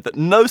testify that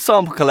no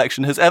sample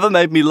collection has ever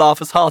made me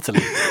laugh as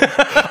heartily,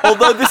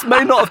 although this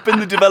may not have been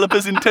the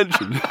developer's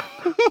intention.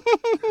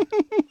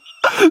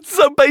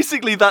 So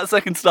basically that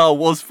 2nd star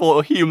was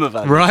for humour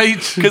value.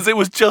 Right. Because it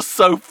was just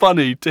so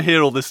funny to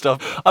hear all this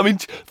stuff. I mean,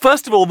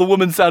 first of all, the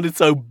woman sounded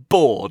so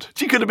bored.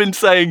 She could have been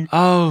saying,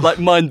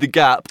 mind the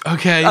gap.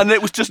 Okay. And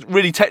it was just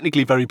really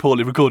technically very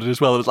poorly recorded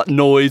as well. There was like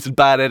noise and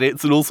bad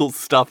edits and all sorts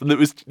of stuff. And it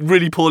was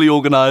really poorly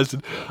organised.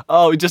 And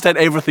it just had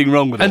everything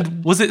wrong with it.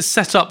 And was it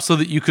set up so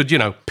that you could,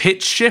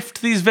 pitch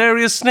shift these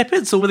various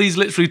snippets? Or were these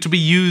literally to be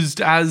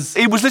used as...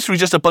 It was literally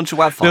just a bunch of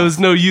WAV files. There was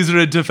no user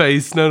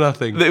interface, no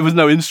nothing. There was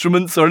no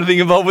instruments or anything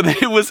involved with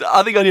it. It was,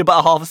 I think, only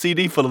about half a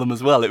CD full of them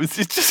as well. It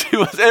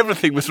was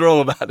everything was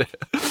wrong about it.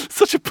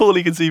 Such a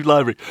poorly conceived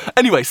library.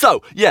 Anyway,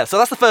 so that's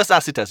the first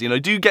acid test.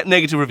 Do you get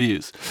negative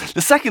reviews?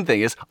 The second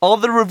thing is, are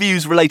the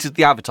reviews related to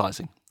the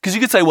advertising? Because you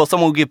could say, well,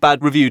 someone will give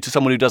bad review to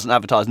someone who doesn't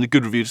advertise and a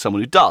good review to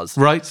someone who does.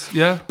 Right,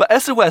 yeah.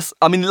 But SOS,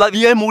 I mean, like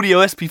the M-Audio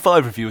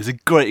SP5 review is a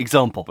great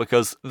example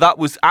because that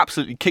was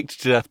absolutely kicked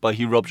to death by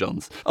Hugh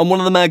Robjohns. And one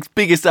of the mag's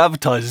biggest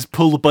advertisers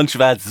pulled a bunch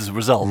of ads as a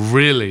result.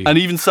 Really? And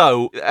even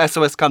so,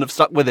 SOS kind of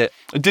stuck with it.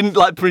 It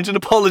didn't print an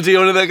apology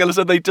or anything like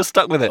that, they just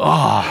stuck with it.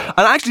 Oh.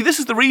 And actually, this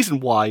is the reason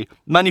why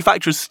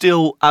manufacturers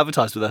still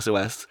advertise with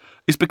SOS.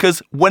 Is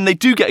because when they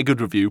do get a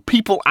good review,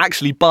 people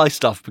actually buy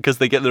stuff because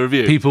they get the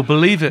review. People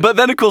believe it. But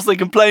then, of course, they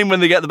complain when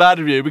they get the bad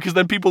review because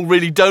then people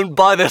really don't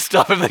buy their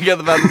stuff if they get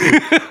the bad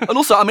review. And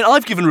also, I mean,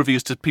 I've given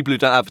reviews to people who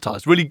don't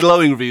advertise, really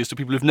glowing reviews to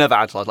people who've never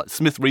advertised, like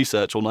Smith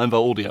Research or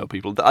 9volt Audio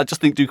people that I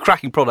just think do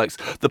cracking products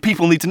that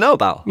people need to know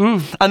about.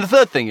 And the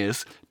third thing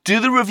is, do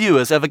the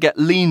reviewers ever get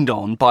leaned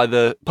on by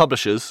the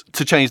publishers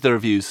to change their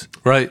reviews?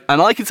 Right.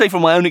 And I can say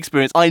from my own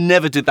experience, I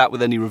never did that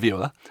with any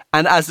reviewer.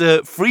 And as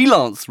a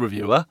freelance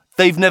reviewer,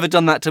 they've never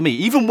done that to me.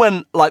 Even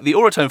when, like the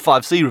Orotone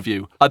 5C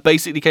review, I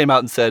basically came out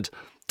and said,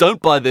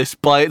 don't buy this,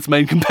 buy its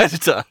main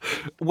competitor.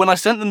 When I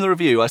sent them the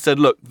review, I said,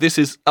 look, this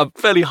is a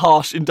fairly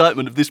harsh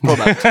indictment of this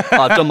product.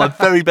 I've done my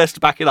very best to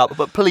back it up,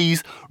 but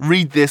please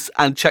read this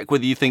and check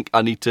whether you think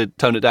I need to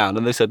tone it down.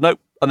 And they said,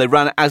 nope. and they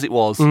ran it as it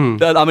was.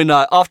 Then,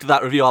 after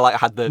that review, I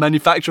had the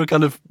manufacturer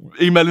kind of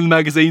emailing the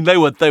magazine. They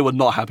were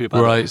not happy about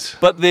it. Right.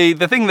 But the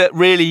thing that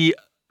really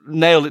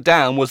nailed it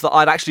down was that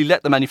I'd actually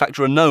let the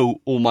manufacturer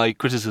know all my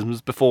criticisms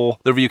before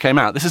the review came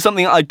out. This is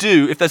something I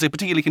do if there's a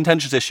particularly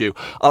contentious issue.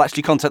 I'll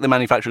actually contact the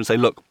manufacturer and say,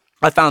 look,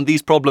 I found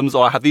these problems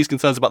or I have these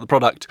concerns about the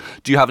product.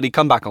 Do you have any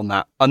comeback on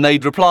that? And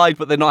they'd replied,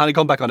 but they'd not had any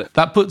comeback on it.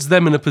 That puts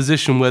them in a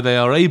position where they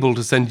are able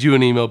to send you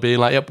an email being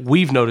like, yep,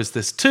 we've noticed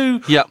this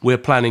too. Yep. We're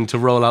planning to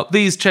roll out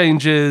these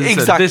changes.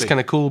 Exactly. And this kind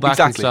of callback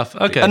and stuff.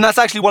 Okay. And that's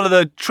actually one of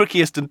the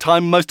trickiest and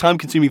most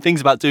time-consuming things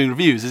about doing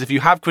reviews is if you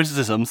have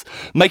criticisms,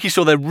 making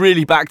sure they're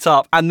really backed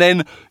up and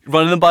then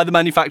running them by the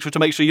manufacturer to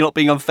make sure you're not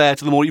being unfair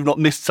to them or you've not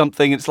missed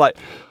something. It's like...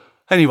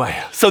 Anyway,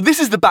 so this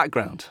is the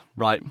background,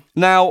 right?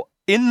 Now,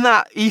 in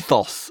that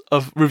ethos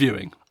of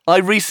reviewing, I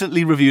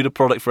recently reviewed a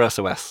product for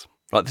SOS.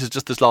 Right, this is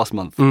just this last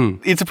month.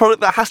 It's a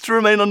product that has to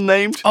remain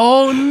unnamed.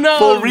 Oh, no!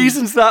 For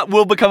reasons that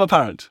will become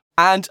apparent.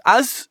 And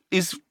as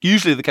is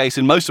usually the case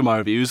in most of my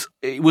reviews,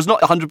 it was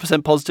not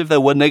 100% positive.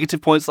 There were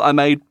negative points that I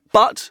made.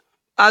 But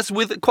as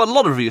with quite a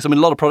lot of reviews, a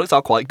lot of products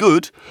are quite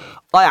good.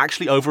 I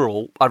actually,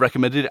 overall, I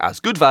recommended it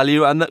as good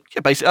value and that,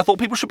 basically, I thought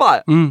people should buy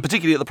it,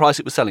 particularly at the price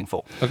it was selling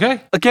for.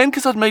 Okay. Again,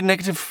 because I'd made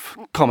negative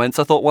comments,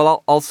 I thought,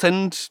 well, I'll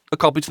send a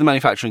copy to the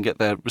manufacturer and get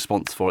their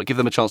response for it, give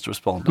them a chance to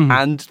respond.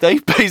 And they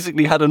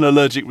basically had an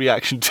allergic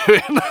reaction to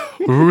it.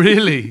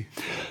 Really?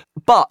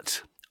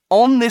 But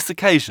on this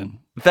occasion,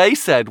 they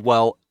said,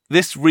 well,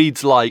 this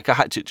reads like a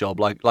hatchet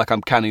job, like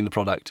I'm canning the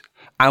product.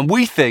 And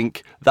we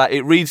think that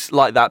it reads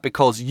like that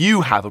because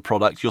you have a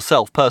product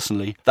yourself,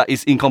 personally, that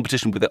is in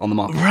competition with it on the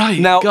market. Right,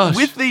 Now, gosh.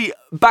 with the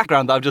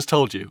background that I've just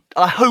told you,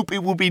 I hope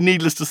it will be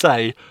needless to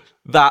say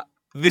that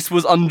this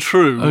was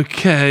untrue.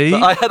 Okay.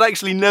 That I had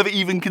actually never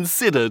even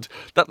considered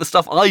that the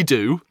stuff I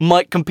do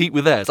might compete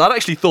with theirs. I'd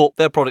actually thought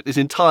their product is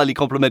entirely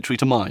complementary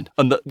to mine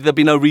and that there'd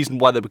be no reason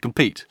why they would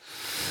compete.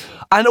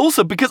 And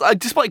also because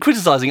despite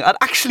criticising it, I'd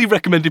actually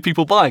recommended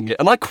people buying it.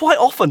 And I quite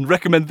often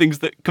recommend things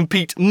that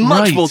compete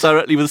much more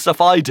directly with the stuff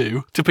I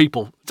do to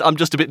people. I'm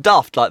just a bit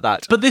daft like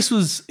that. But this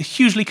was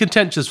hugely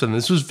contentious for them.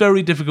 This was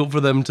very difficult for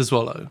them to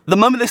swallow. The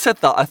moment they said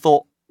that, I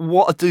thought,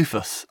 what a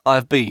doofus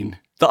I've been.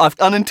 That I've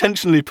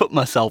unintentionally put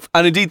myself,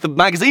 and indeed the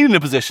magazine, in a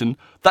position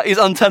that is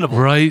untenable.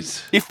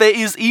 Right. If there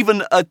is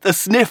even a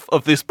sniff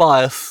of this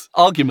bias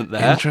argument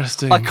there,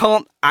 Interesting. I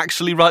can't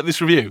actually write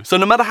this review. So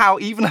no matter how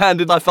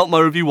even-handed I felt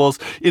my review was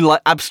in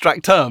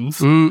abstract terms,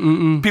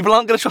 people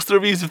aren't going to trust the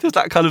reviews if there's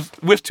that kind of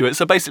whiff to it.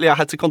 So basically I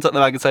had to contact the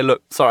mag and say,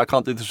 look, sorry, I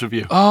can't do this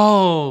review.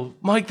 Oh,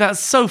 Mike, that's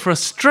so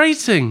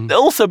frustrating.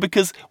 Also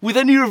because with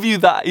any review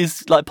that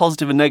is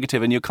positive and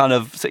negative and you're kind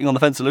of sitting on the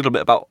fence a little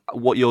bit about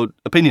what your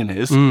opinion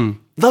is,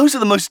 those are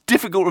the most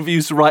difficult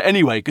reviews to write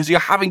anyway, because you're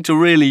having to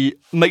really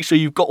make sure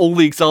you've got all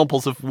the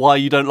examples of why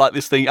you don't like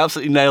this thing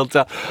absolutely nailed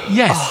down.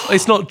 Yes,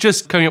 it's not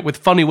just coming up with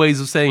funny ways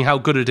of saying how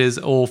good it is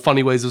or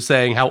funny ways of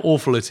saying how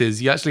awful it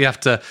is. You actually have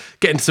to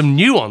get into some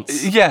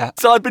nuance. Yeah,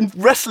 so I'd been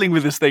wrestling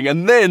with this thing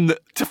and then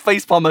to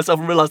facepalm myself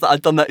and realise that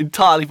I'd done that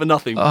entirely for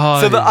nothing.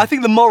 I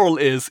think the moral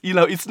is,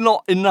 it's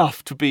not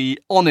enough to be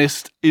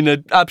honest in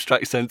an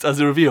abstract sense as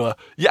a reviewer.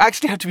 You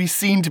actually have to be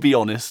seen to be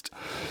honest.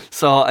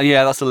 So,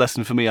 that's a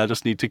lesson for me. I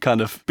just need to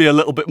kind of be a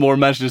little bit more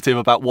imaginative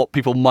about what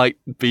people might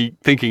be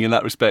thinking in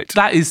that respect.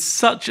 That is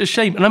such a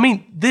shame.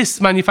 And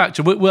this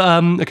manufacturer, we're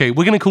going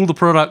to call the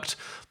product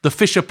the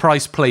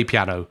Fisher-Price Play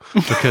Piano,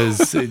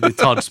 because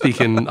it's hard to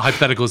speak in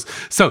hypotheticals.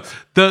 So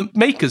the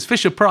makers,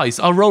 Fisher-Price,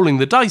 are rolling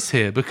the dice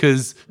here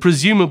because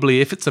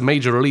presumably if it's a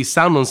major release,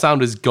 Sound on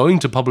Sound is going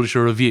to publish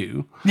a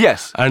review.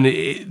 Yes. And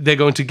they're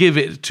going to give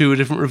it to a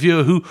different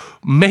reviewer who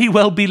may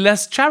well be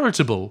less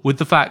charitable with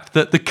the fact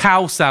that the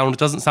cow sound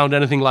doesn't sound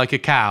anything like a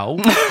cow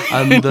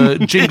and the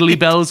jingly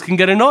bells can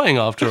get annoying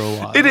after a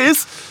while. It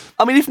is.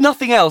 If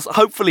nothing else,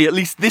 hopefully at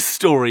least this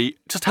story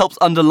just helps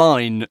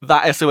underline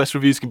that SOS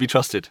reviews can be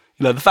trusted.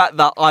 The fact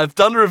that I've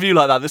done a review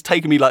like that that's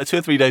taken me 2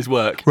 or 3 days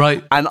work.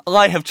 Right. And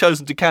I have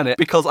chosen to can it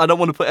because I don't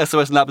want to put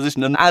SOS in that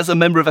position. And as a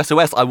member of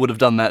SOS, I would have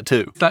done that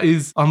too. That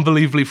is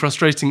unbelievably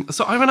frustrating.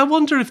 So, I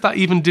wonder if that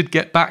even did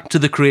get back to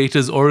the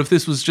creators or if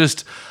this was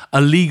just a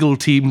legal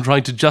team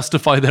trying to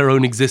justify their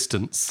own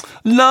existence.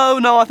 No,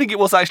 I think it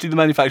was actually the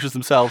manufacturers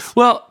themselves.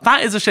 Well,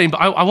 that is a shame, but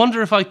I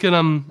wonder if I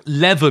can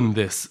leaven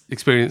this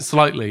experience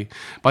slightly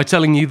by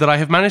telling you that I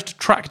have managed to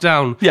track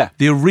down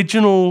the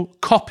original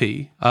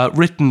copy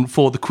written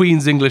for the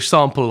Queen's English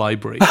Sample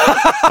Library.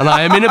 And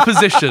I am in a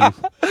position,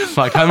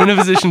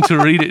 to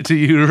read it to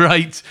you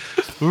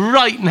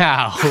right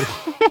now.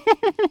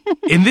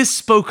 In this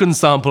spoken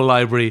sample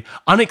library,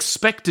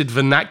 unexpected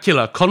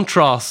vernacular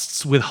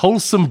contrasts with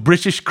wholesome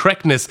British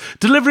correctness,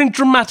 delivering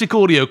dramatic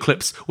audio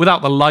clips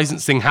without the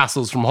licensing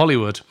hassles from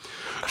Hollywood.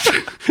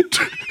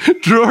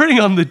 Drawing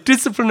on the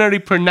disciplinary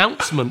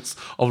pronouncements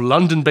of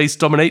London-based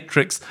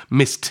dominatrix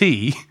Miss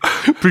T,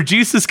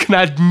 producers can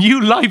add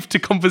new life to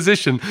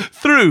composition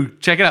through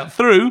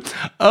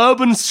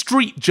urban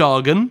street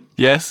jargon.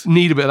 Yes.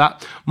 Need a bit of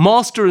that.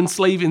 Master and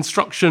slave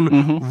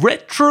instruction,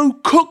 retro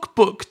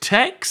cookbook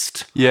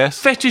text, Yes.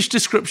 Fetish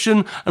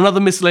description and other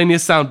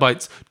miscellaneous sound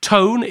bites.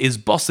 Tone is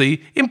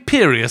bossy,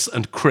 imperious,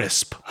 and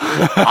crisp.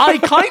 I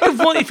kind of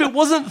want, if it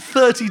wasn't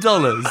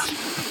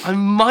 $30, I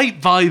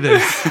might buy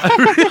this. I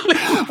really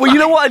Well, you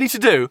know what I need to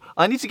do?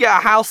 I need to get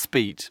a house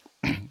beat,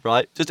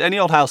 right? Just any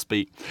old house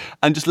beat,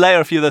 and just layer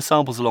a few of those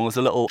samples along as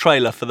a little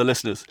trailer for the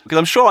listeners. Because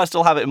I'm sure I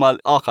still have it in my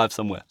archive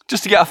somewhere,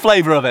 just to get a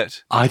flavour of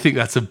it. I think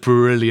that's a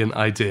brilliant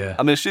idea.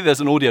 I mean, actually,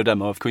 there's an audio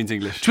demo of Queen's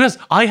English. To be honest,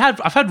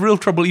 I've had real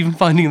trouble even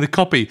finding the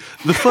copy.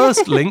 The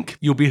first link,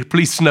 you'll be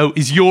pleased to know,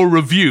 is your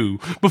review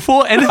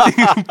before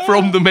anything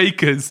from the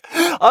makers.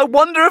 I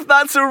wonder if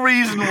that's a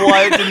reason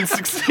why it didn't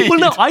succeed. Well,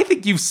 no, I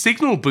think you've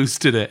signal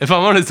boosted it. If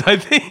I'm honest, I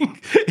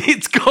think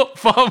it's got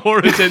far more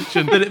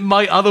attention than it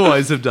might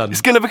otherwise have done.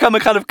 It's going to become a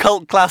kind of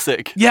cult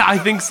classic. Yeah, I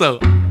think so.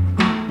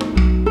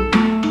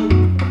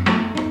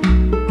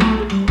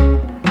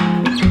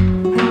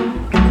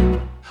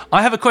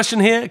 I have a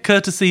question here,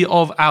 courtesy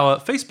of our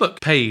Facebook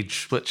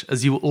page, which,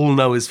 as you all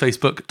know, is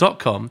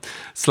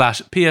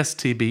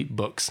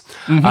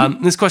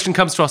facebook.com/pstbbooks. This question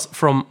comes to us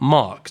from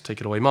Mark. Take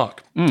it away,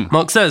 Mark.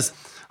 Mark says,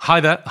 hi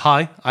there.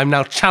 Hi, I'm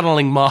now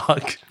channeling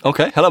Mark.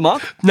 Okay, hello,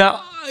 Mark.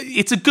 Now,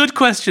 it's a good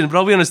question, but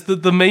I'll be honest,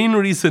 the main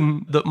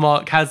reason that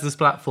Mark has this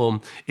platform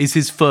is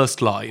his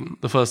first line,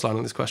 the first line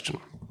of this question.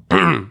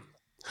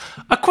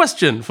 A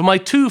question for my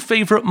two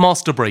favourite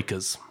master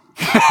breakers.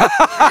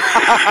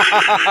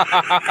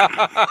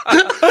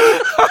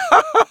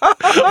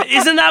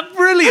 Isn't that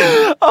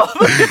brilliant?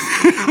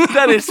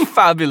 That is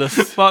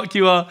fabulous. Mark,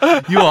 you are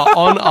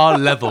on our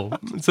level.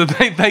 So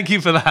thank you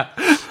for that.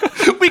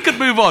 We could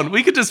move on.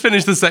 We could just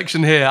finish the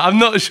section here. I'm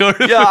not sure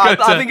if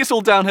I think it's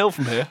all downhill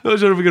from here. Not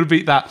sure if we're going to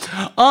beat that.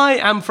 I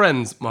am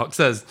friends, Mark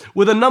says,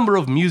 with a number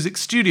of music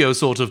studio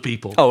sort of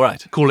people. Oh,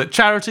 right. Call it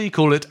charity,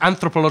 call it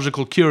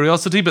anthropological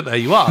curiosity, but there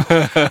you are.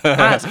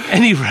 At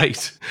any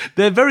rate,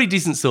 they're very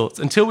decent sorts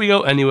until we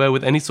go anywhere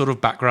with any sort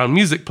of background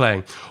music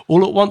playing.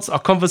 All at once, our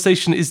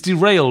conversation is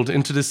derailed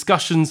into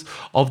discussions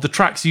of the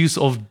track's use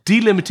of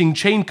delimiting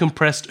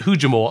chain-compressed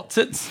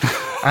Hujamortsits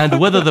and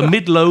whether the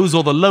mid-lows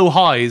or the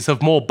low-highs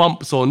have more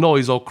bumps or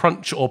noise or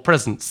crunch or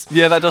presence.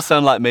 Yeah, that does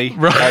sound like me.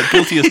 Right.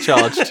 Guilty as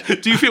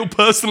charged. Do you feel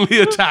personally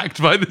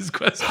attacked by this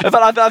question? In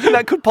fact, I think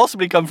that could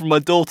possibly come from my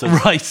daughters.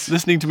 Right.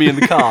 Listening to me in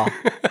the car.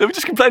 They were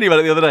just complaining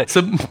about it the other day.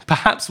 So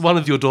perhaps one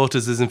of your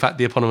daughters is in fact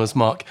the eponymous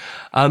Mark.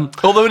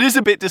 Although it is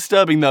a bit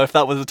disturbing, though, if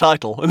that was a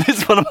title. And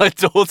it's one of my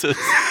daughters.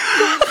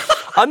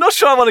 I'm not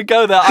sure I want to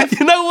go there.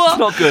 You know what? It's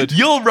not good.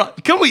 You're right.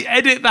 Can we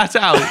edit that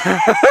out?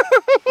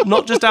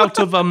 Not just out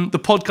of the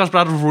podcast, but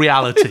out of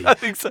reality. I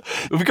think so.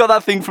 We've got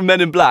that thing from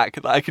Men in Black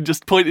that I can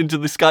just point into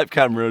the Skype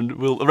camera and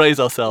we'll erase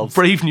ourselves.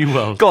 Brave new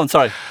world. Go on,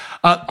 sorry.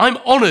 I'm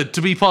honoured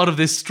to be part of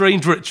this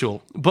strange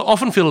ritual, but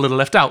often feel a little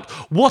left out.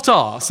 What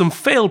are some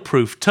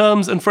fail-proof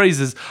terms and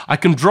phrases I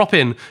can drop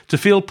in to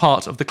feel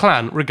part of the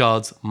clan?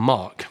 Regards,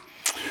 Mark.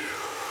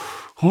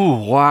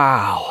 Oh,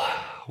 wow.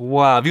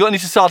 Wow. Have you got any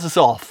to start us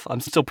off? I'm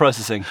still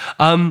processing.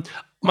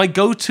 My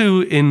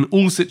go-to in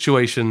all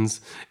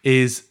situations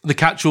is the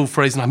catch-all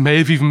phrase, and I may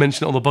have even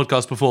mentioned it on the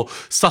podcast before,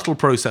 subtle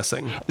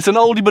processing. It's an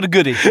oldie but a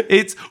goodie.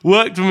 It's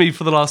worked for me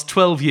for the last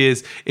 12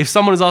 years. If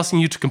someone is asking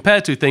you to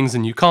compare two things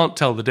and you can't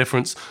tell the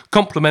difference,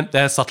 compliment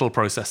their subtle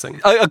processing.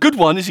 A good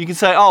one is you can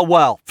say, oh,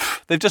 well,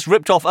 they've just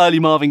ripped off early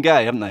Marvin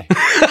Gaye, haven't they?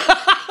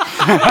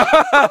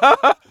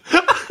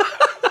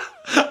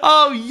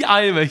 Oh, yeah,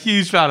 I am a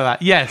huge fan of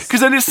that. Yes,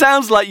 because then it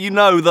sounds like you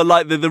know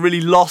the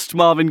really lost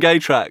Marvin Gaye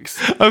tracks.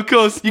 Of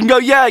course, you can go,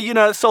 yeah, you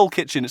know, Soul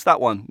Kitchen, it's that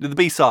one, the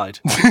B-side.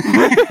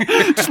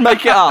 Just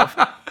make it up,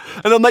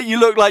 and it'll make you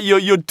look like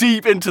you're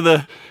deep into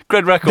the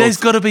Gred Records. There's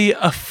got to be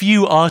a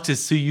few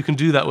artists who you can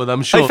do that with,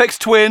 I'm sure. Aphex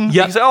Twin. Yep.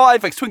 You can say, oh,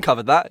 Aphex Twin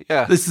covered that.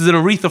 Yeah. This is an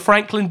Aretha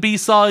Franklin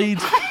B-side,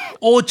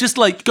 or just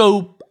like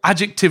go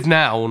adjective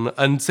noun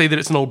and say that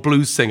it's an old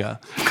blues singer.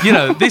 You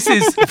know, this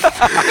is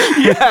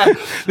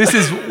this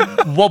is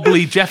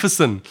Wobbly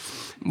Jefferson.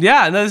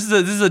 Yeah, no, this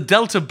is a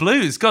Delta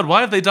blues. God,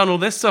 why have they done all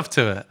this stuff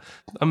to it?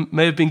 I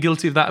may have been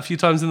guilty of that a few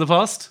times in the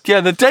past.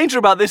 Yeah, the danger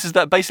about this is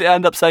that basically I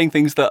end up saying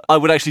things that I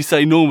would actually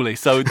say normally.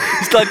 So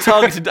it's like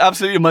targeted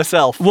absolutely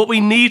myself. What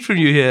we need from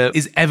you here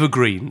is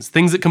evergreens,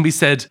 things that can be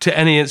said to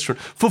any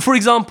instrument. For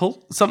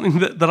example, something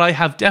that I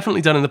have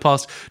definitely done in the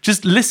past,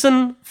 just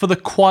listen for the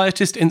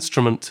quietest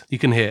instrument you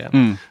can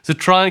hear. So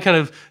try and kind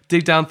of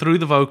dig down through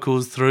the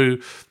vocals, through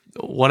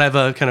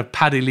whatever kind of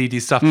paddy-leady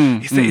stuff.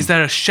 Is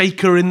there a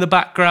shaker in the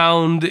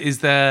background? Is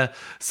there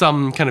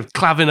some kind of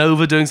clavin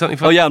over doing something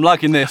fun? Oh yeah, I'm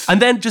liking this.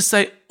 And then just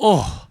say,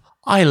 oh,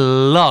 I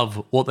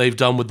love what they've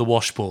done with the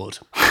washboard.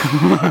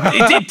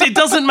 It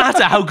doesn't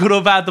matter how good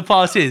or bad the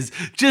part is.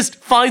 Just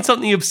find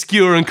something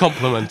obscure and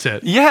compliment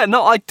it. Yeah,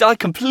 no, I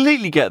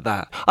completely get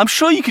that. I'm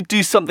sure you could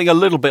do something a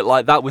little bit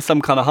like that with some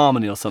kind of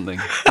harmony or something.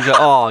 You go,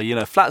 oh, you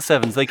know, flat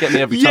sevens, they get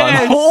me every time.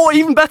 Yes. Or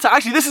even better,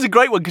 actually, this is a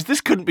great one because this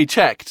couldn't be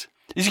checked.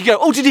 is you go,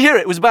 oh, did you hear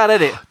it? It was a bad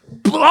edit.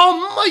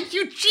 Oh, Mike,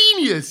 you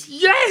genius!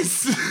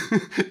 Yes,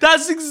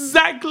 that's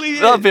exactly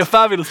it. That'd be a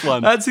fabulous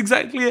one. That's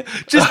exactly it.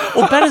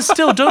 Or better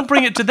still, don't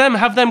bring it to them.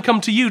 Have them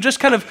come to you. Just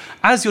kind of,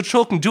 as you're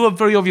talking, do a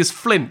very obvious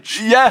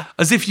flinch. Yeah.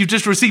 As if you've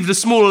just received a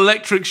small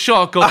electric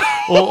shock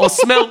or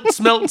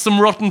smelt some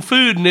rotten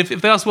food. And if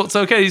they ask what's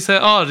okay, you say,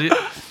 oh, did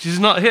you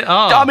not hit? Oh.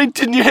 I mean,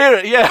 didn't you hear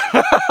it? Yeah.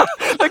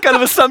 That kind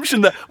of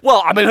assumption that,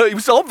 well, I mean, it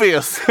was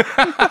obvious.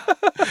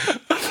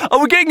 Oh,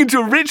 we're getting into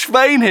a rich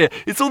vein here.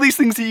 It's all these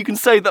things that you can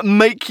say that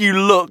make you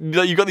look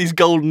like you've got these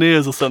golden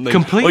ears or something.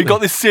 Completely. Or you've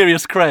got this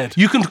serious cred.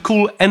 You can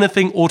call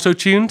anything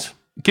auto-tuned.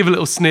 Give a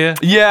little sneer.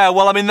 Yeah,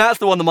 well, I mean, that's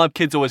the one that my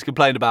kids always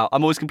complain about.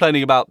 I'm always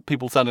complaining about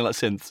people sounding like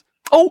synths.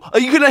 Oh,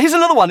 here's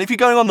another one. If you're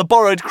going on the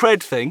borrowed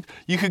cred thing,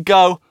 you could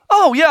go,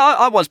 oh, yeah,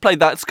 I once played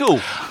that at school.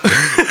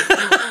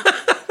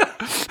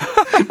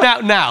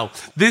 Now,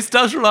 this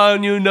does rely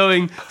on you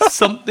knowing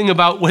something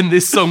about when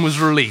this song was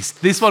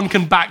released. This one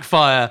can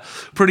backfire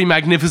pretty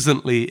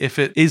magnificently if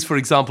it is, for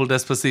example,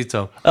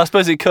 Despacito. I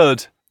suppose it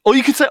could. Or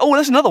you could say, oh,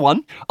 there's another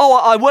one. Oh,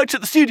 I worked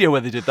at the studio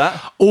where they did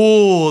that.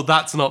 Oh,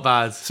 that's not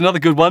bad. It's another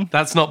good one.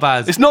 That's not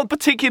bad. It's not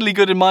particularly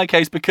good in my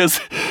case because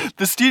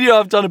the studio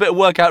I've done a bit of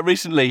work at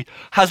recently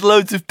has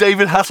loads of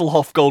David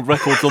Hasselhoff gold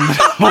records on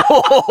the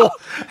wall.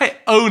 Hey,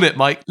 own it,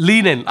 Mike.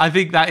 Lean in. I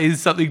think that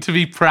is something to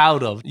be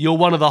proud of. You're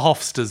one of the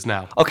Hofsters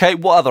now. Okay,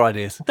 what other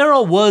ideas? There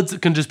are words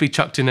that can just be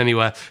chucked in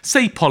anywhere.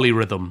 Say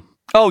polyrhythm.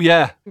 Oh,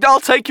 yeah. I'll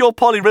take your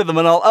polyrhythm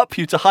and I'll up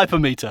you to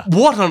hypermeter.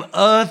 What on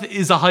earth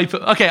is a hyper...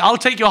 Okay, I'll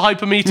take your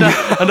hypermeter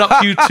and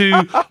up you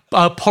to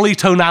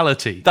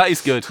polytonality. That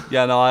is good.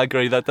 Yeah, no, I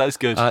agree. That is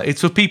good.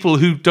 It's for people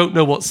who don't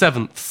know what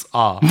sevenths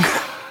are.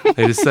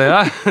 They just say,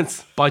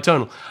 it's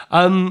bitonal.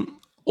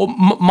 Or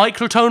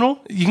microtonal.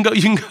 You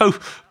can go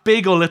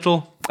big or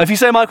little. If you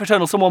say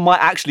microtonal, someone might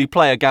actually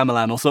play a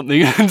gamelan or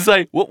something and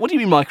say, what do you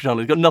mean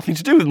microtonal? It's got nothing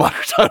to do with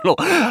microtonal.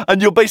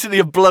 And you'll basically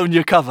have blown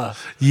your cover.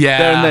 Yeah.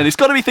 There and then. It's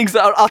got to be things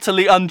that are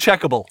utterly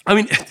uncheckable. I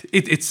mean,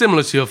 it's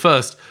similar to your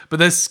first, but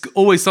there's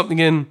always something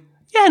in,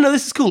 yeah, no,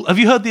 this is cool. Have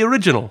you heard the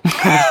original?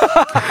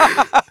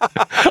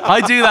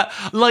 I do that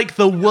like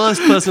the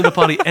worst person at a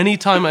party.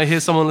 Anytime I hear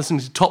someone listening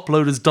to Top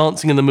Loaders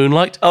Dancing in the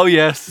Moonlight. Oh,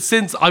 yes.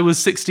 Since I was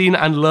 16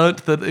 and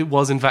learnt that it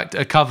was, in fact,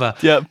 a cover,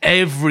 yep.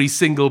 Every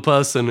single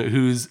person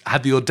who's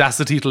had the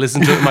audacity to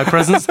listen to it in my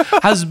presence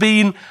has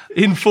been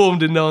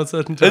informed in no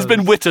uncertain terms. Has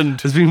been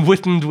wittened. Has been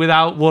wittened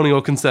without warning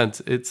or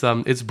consent.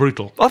 It's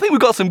brutal. I think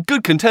we've got some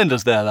good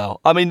contenders there, though.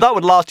 I mean, that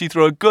would last you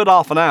through a good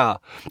half an hour.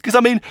 Because,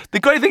 I mean, the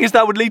great thing is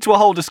that would lead to a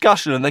whole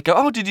discussion and they go,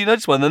 oh, did you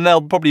notice one? And then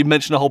they'll probably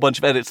mention a whole bunch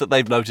of edits that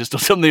they've noticed or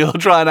something. They'll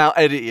try and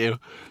out-edit you.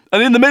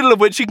 And in the middle of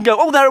which you can go,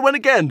 oh, there it went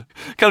again.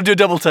 Kind of do a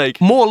double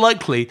take. More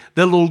likely,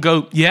 they'll all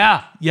go,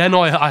 yeah,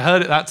 no, I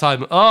heard it that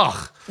time.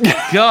 Ugh.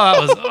 God,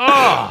 that was,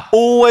 ugh.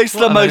 Always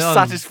the most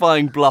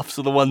satisfying bluffs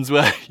are the ones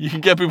where you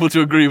can get people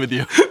to agree with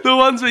you. The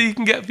ones where you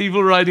can get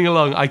people riding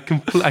along. I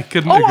couldn't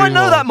agree more. Oh, I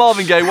know that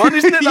Marvin Gaye one.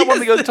 Isn't it that one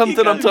that goes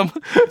tum-tum-tum-tum?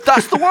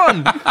 That's the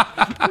one.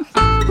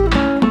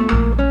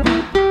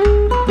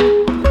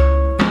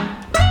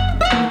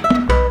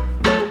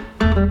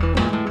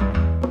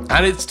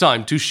 And it's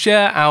time to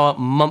share our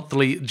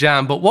monthly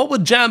jam. But what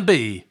would jam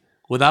be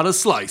without a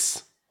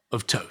slice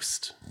of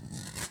toast?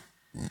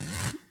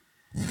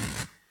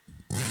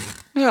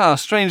 Yeah,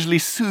 strangely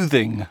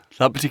soothing,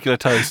 that particular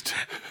toast.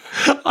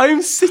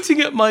 I'm sitting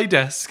at my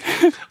desk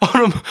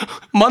on a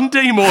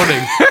Monday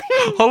morning,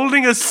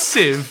 holding a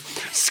sieve,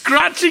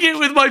 scratching it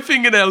with my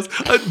fingernails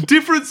at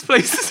different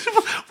places.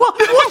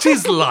 What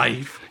is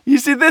life? You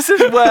see, this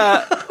is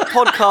where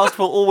podcast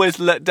will always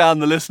let down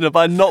the listener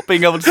by not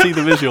being able to see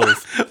the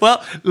visuals.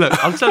 Well, look,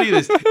 I'll tell you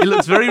this. It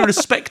looks very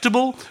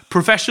respectable,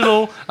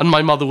 professional, and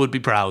my mother would be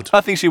proud.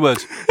 I think she would.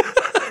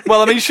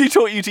 Well, I mean, she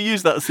taught you to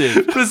use that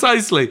sieve.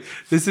 Precisely.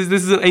 This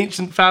is an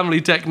ancient family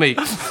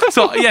technique.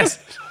 So, yes,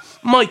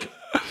 Mike,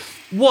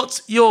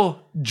 what's your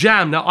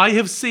jam? Now, I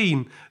have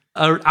seen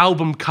an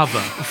album cover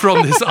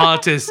from this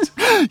artist.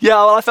 Yeah,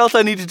 well, I felt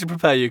I needed to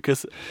prepare you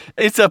because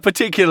it's a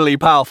particularly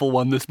powerful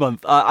one this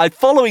month.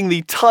 Following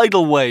the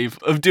tidal wave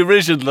of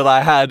derision that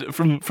I had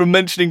from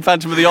mentioning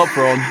Phantom of the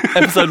Opera on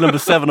episode number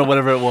 7 or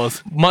whatever it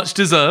was. Much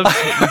deserved.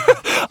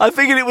 I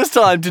figured it was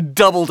time to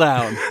double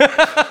down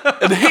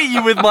and hit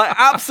you with my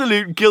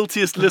absolute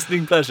guiltiest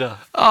listening pleasure.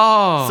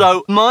 Oh.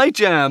 So my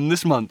jam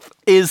this month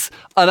is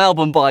an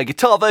album by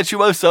guitar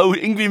virtuoso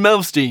Yngwie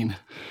Malmsteen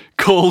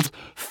called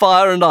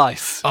Fire and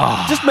Ice.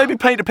 Oh. Just maybe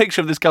paint a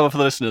picture of this cover for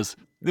the listeners.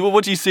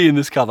 What do you see in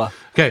this cover?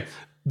 Okay,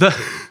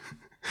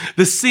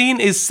 the scene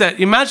is set.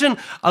 Imagine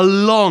a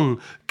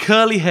long,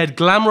 curly-haired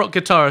glam rock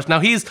guitarist. Now,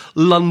 he's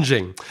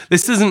lunging.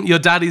 This isn't your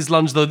daddy's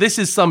lunge, though. This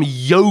is some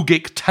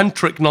yogic,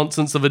 tantric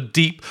nonsense of a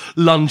deep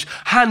lunge,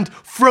 hand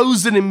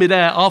frozen in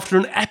midair after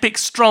an epic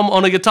strum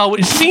on a guitar,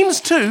 which seems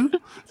to,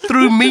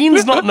 through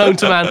means not known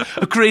to man,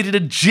 have created a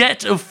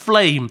jet of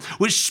flame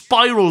which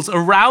spirals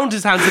around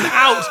his hands and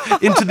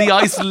out into the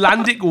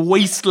Icelandic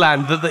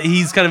wasteland that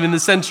he's kind of in the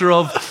center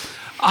of.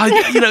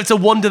 It's a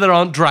wonder there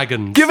aren't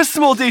dragons. Give us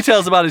some more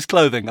details about his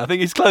clothing. I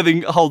think his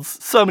clothing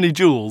holds so many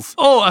jewels.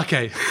 Oh,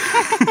 okay.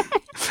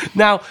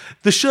 Now,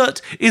 the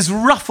shirt is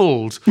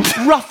ruffled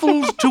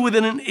to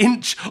within an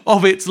inch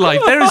of its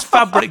life. There is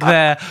fabric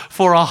there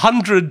for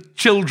 100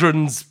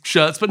 children's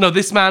shirts, but no,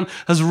 this man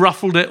has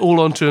ruffled it all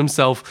onto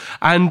himself,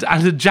 and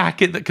a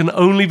jacket that can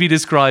only be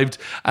described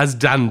as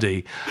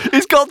dandy.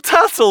 It's got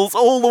tassels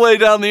all the way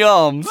down the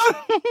arms.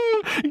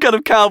 Kind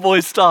of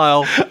cowboy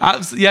style.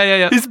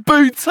 Yeah. His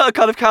boots are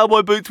kind of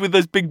cowboy boots with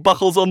those big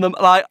buckles on them,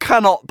 and I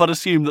cannot but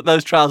assume that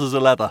those trousers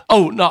are leather.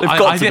 Oh, no,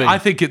 I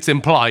think it's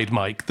implied,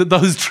 Mike, that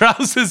those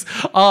trousers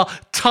are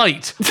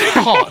tight,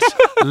 hot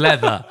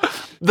leather.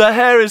 The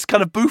hair is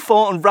kind of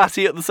bouffant and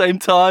ratty at the same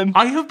time.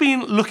 I have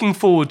been looking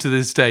forward to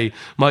this day,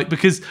 Mike,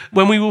 because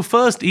when we were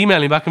first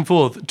emailing back and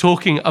forth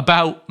talking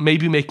about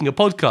maybe making a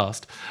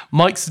podcast,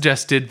 Mike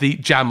suggested the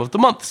Jam of the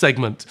Month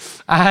segment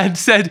and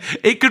said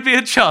it could be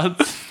a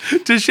chance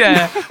to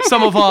share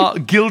some of our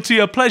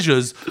guiltier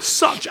pleasures,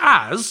 such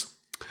as...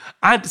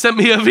 and sent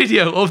me a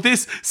video of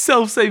this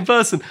self-same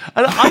person.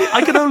 And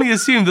I can only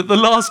assume that the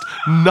last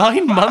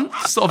 9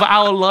 months of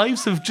our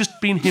lives have just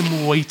been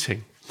him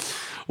waiting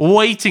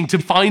to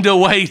find a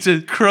way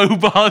to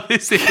crowbar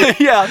this in.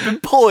 Yeah, I've been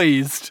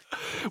poised.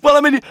 Well,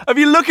 I mean, if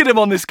you look at him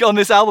on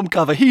this album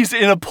cover, he's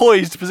in a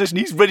poised position.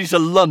 He's ready to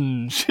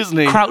lunge, isn't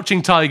he?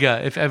 Crouching tiger,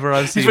 if ever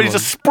I've seen He's ready one.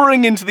 to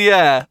spring into the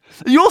air.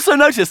 You also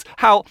notice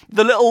how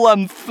the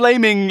little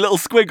flaming little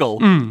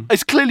squiggle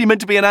is clearly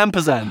meant to be an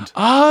ampersand.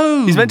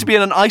 Oh. He's meant to be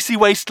in an icy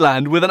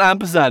wasteland with an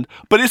ampersand,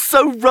 but it's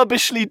so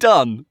rubbishly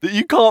done that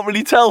you can't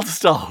really tell to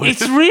start with.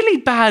 It's really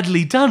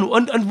badly done.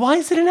 And why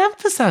is it an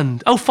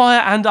ampersand? Oh,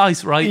 fire and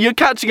ice, right? You're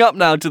catching up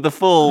now to the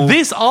full...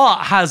 This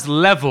art has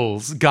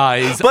levels,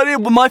 guys. But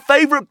my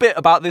favourite bit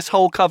about this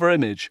whole cover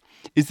image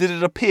is that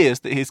it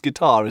appears that his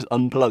guitar is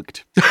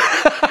unplugged.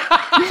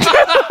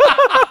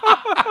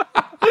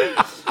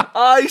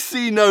 I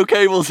see no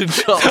cables in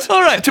shot.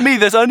 All right. To me,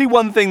 there's only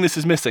one thing this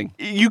is missing.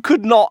 You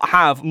could not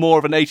have more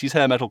of an 80s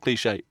hair metal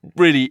cliche,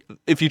 really,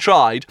 if you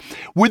tried,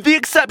 with the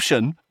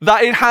exception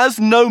that it has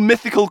no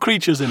mythical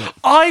creatures in it.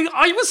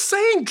 I was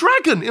saying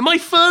dragon in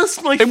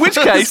In which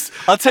case,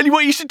 I'll tell you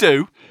what you should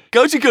do.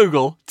 Go to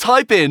Google,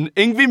 type in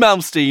Yngwie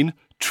Malmsteen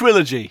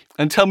trilogy,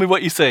 and tell me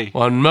what you see.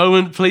 One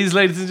moment, please,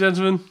 ladies and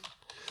gentlemen.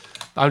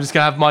 I'm just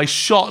going to have my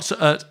shot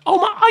at...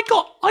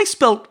 I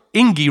spelt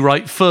Ingy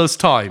right first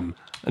time.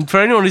 And for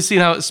anyone who's seen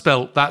how it's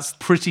spelt, that's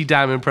pretty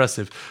damn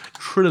impressive.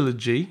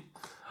 Trilogy.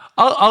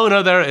 Oh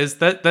no, there it is.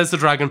 There's the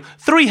dragon.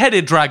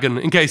 3-headed dragon,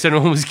 in case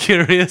anyone was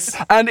curious.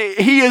 And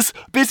he is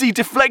busy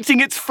deflecting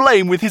its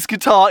flame with his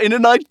guitar in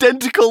an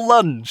identical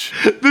lunge.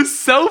 The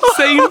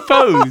self-same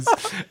pose,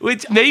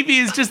 which maybe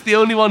is just the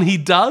only one he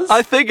does.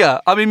 I figure.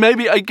 I mean,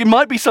 maybe it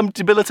might be some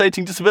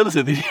debilitating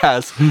disability that he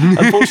has.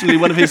 Unfortunately,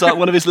 one of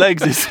his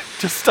legs is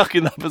just stuck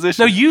in that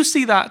position. Now, you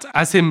see that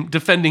as him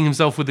defending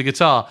himself with the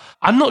guitar.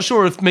 I'm not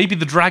sure if maybe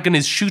the dragon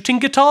is shooting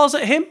guitars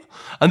at him,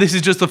 and this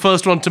is just the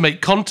first one to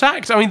make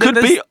contact. I mean, could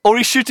be. Or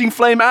he's shooting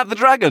flame at the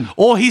dragon.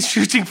 Or he's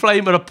shooting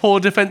flame at a poor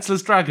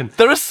defenseless dragon.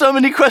 There are so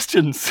many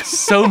questions.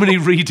 So many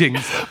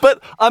readings.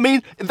 But, I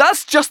mean,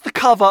 that's just the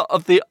cover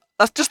of the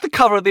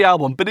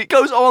album, but it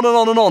goes on and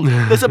on and on.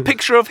 There's a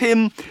picture of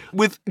him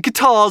with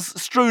guitars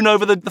strewn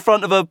over the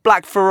front of a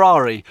black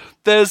Ferrari.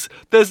 There's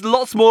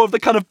lots more of the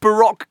kind of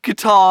Baroque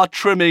guitar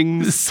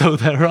trimmings. So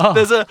there are.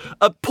 There's a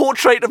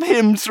portrait of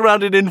him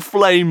surrounded in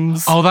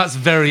flames. Oh, that's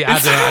very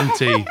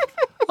Adamante.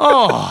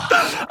 Oh.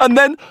 And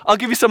then I'll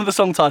give you some of the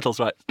song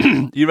titles, right?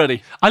 You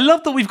ready? I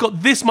love that we've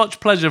got this much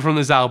pleasure from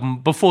this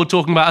album before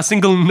talking about a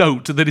single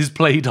note that is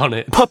played on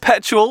it.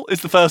 Perpetual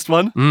is the first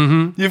one.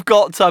 Mm-hmm. You've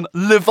got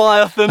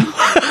Leviathan.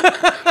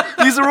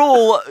 These are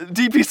all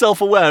deeply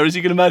self-aware, as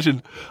you can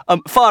imagine.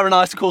 Fire and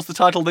Ice, of course, the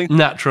title thing.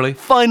 Naturally.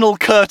 Final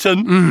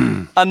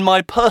Curtain. And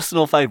my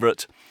personal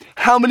favourite,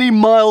 How Many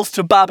Miles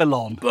to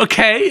Babylon?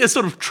 Okay, a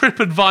sort of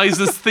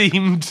TripAdvisor's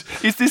themed...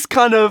 It's this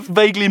kind of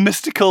vaguely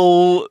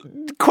mystical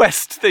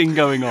quest thing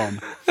going on.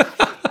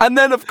 And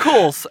then, of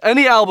course,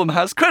 any album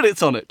has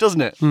credits on it,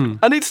 doesn't it?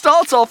 And it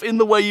starts off in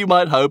the way you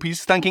might hope.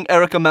 He's thanking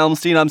Erica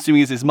Malmsteen, I'm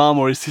assuming it's his mum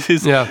or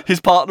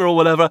his partner or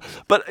whatever.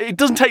 But it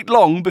doesn't take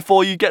long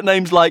before you get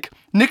names like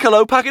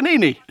Niccolo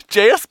Paganini,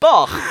 J.S.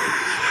 Bach,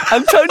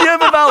 Antonio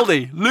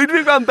Vivaldi,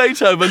 Ludwig van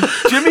Beethoven,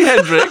 Jimi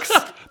Hendrix.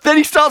 Then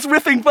he starts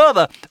riffing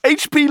further.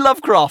 H.P.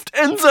 Lovecraft,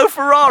 Enzo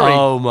Ferrari.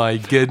 Oh my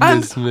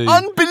goodness me.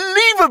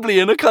 Unbelievably,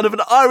 in a kind of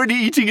an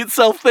irony-eating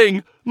itself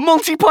thing,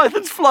 Monty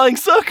Python's Flying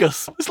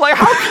Circus. It's like,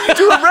 how can you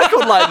do a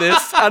record like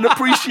this and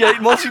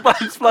appreciate Monty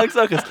Python's Flying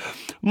Circus?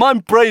 My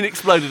brain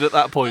exploded at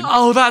that point.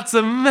 Oh, that's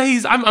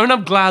amazing.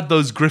 I'm glad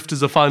those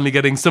grifters are finally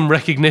getting some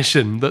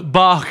recognition, that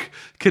Bach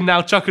can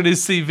now chuck on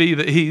his CV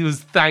that he was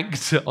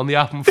thanked on the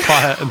album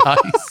Fire and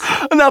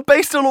Ice. And now,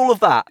 based on all of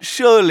that,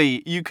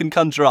 surely you can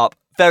conjure up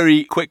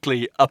very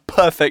quickly a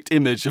perfect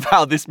image of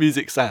how this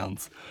music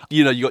sounds.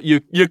 You know, you got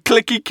your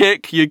clicky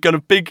kick, you got a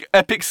big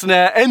epic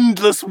snare,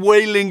 endless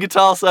wailing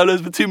guitar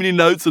solos with too many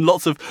notes and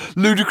lots of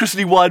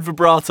ludicrously wide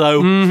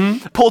vibrato,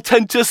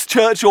 portentous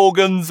church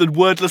organs and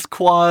wordless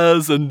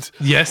choirs and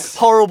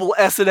horrible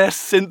S&S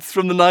synths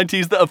from the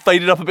 90s that have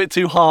faded up a bit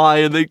too high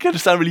and they kind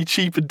of sound really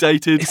cheap and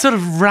dated. It's sort of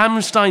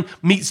Rammstein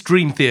meets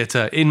Dream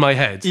Theater in my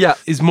head. Yeah.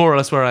 Is more or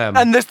less where I am.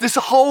 And there's this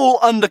whole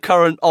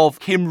undercurrent of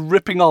him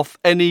ripping off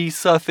any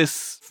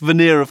surface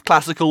veneer of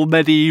classical,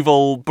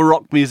 medieval,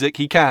 baroque music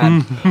he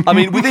can. I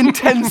mean, within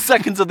 10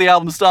 seconds of the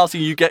album starting,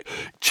 you get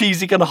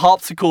cheesy kind of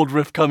harpsichord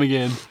riff coming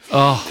in.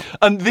 Oh.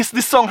 And this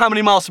song, How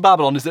Many Miles to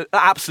Babylon, is an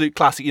absolute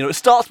classic. You know, it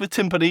starts with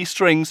timpani,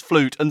 strings,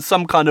 flute, and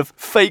some kind of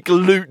fake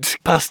lute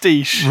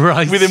pastiche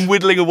with him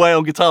whittling away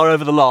on guitar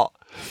over the lot.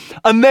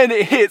 And then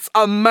it hits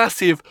a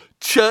massive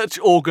church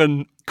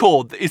organ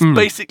chord that is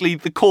basically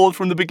the chord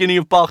from the beginning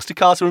of Bach's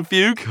Toccata and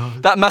Fugue.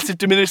 God. That massive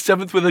diminished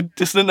seventh with a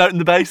dissonant note in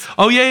the bass.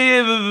 Oh,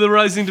 yeah, the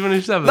rising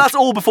diminished seventh. That's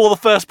all before the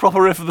first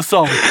proper riff of the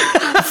song.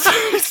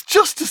 It's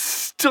just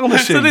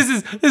astonishing. So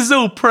this is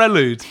all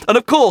prelude. And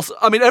of course,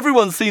 I mean,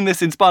 everyone's seen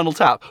this in Spinal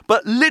Tap,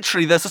 but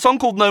literally there's a song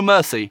called No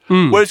Mercy,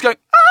 where it's going,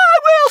 I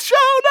will show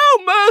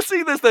no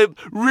mercy. There's the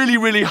really,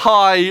 really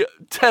high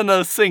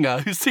tenor singer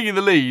who's singing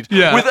the lead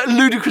with a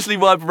ludicrously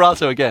wide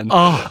vibrato again.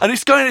 Oh. And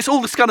it's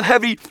all this kind of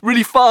heavy,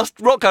 really fast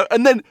rock out.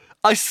 And then,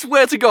 I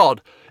swear to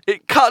God,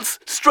 it cuts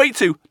straight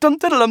to dum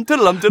diddle-dum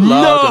diddle-dum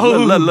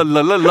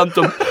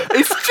diddle-dum.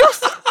 It's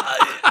just,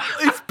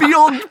 it's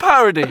beyond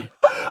parody.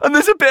 And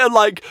there's a bit of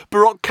like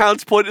baroque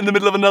counterpoint in the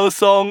middle of another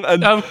song.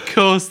 And of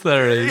course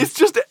there is. It's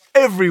just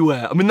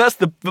everywhere. I mean, that's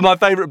my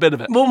favourite bit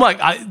of it. Well, Mike,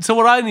 so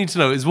what I need to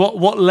know is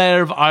what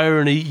layer of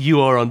irony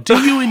you are on. Do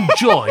you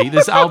enjoy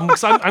this album?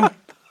 Because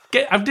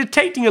I'm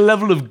detecting a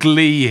level of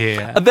glee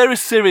here. And there is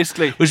serious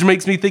glee. Which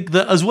makes me think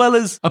that as well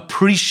as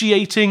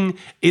appreciating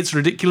its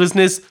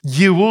ridiculousness,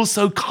 you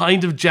also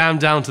kind of jam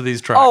down to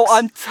these tracks. Oh,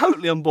 I'm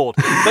totally on board.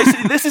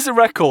 Basically, this is a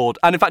record,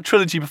 and in fact,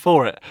 trilogy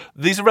before it.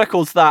 These are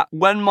records that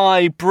when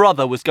my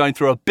brother was going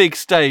through a big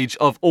stage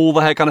of all the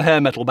kind of hair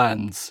metal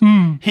bands,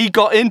 he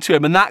got into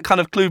him, and that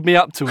kind of clued me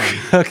up to him.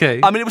 Okay.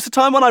 I mean, it was a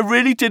time when I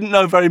really didn't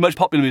know very much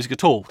popular music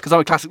at all, because I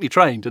was classically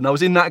trained, and I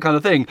was in that kind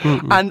of thing.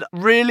 And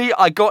really,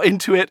 I got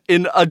into it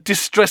in a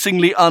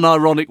distressingly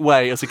unironic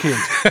way as a kid.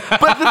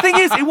 But the thing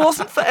is, it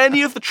wasn't for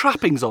any of the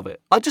trappings of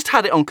it. I just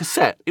had it on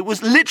cassette. It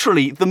was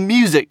literally the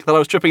music that I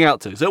was tripping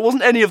out to. So it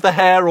wasn't any of the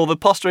hair or the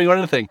posturing or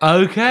anything.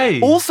 Okay.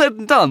 All said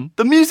and done,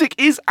 the music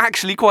is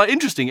actually quite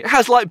interesting. It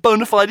has like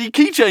bona fide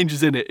key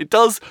changes in it. It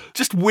does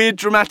just weird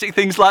dramatic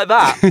things like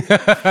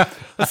that.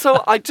 And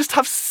so I just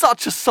have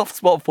such a soft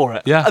spot for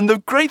it. Yeah. And the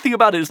great thing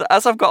about it is that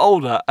as I've got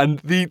older and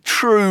the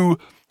true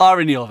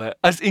irony of it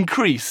has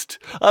increased,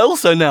 I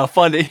also now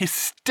find it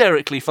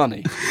hysterically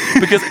funny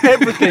because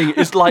everything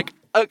is like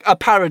a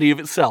parody of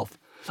itself.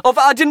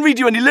 I didn't read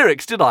you any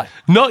lyrics, did I?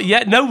 Not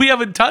yet. No, we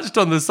haven't touched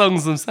on the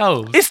songs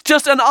themselves. It's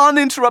just an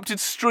uninterrupted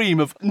stream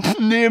of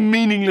near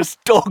meaningless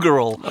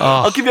doggerel. Oh.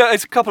 I'll give you a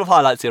couple of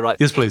highlights here, right?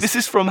 Yes, please. This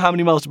is from How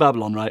Many Miles to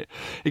Babylon, right?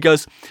 It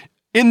goes,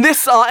 in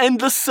this our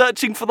endless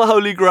searching for the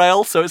Holy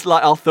Grail, so it's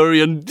like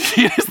Arthurian.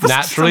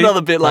 Naturally.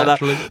 Another bit like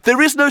that.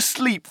 There is no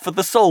sleep for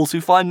the souls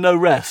who find no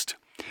rest.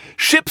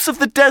 Ships of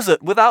the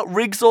desert without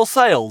rigs or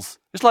sails.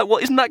 It's like,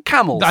 what, isn't that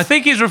camels? I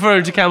think he's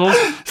referring to camels.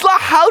 It's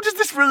like, how does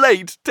this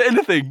relate to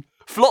anything?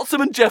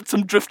 Flotsam and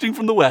jetsam drifting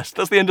from the west.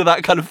 That's the end of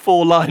that kind of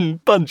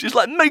 4-line bunch. It's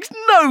like, makes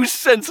no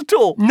sense at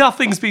all.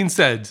 Nothing's been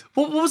said.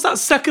 What was that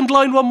second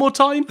line one more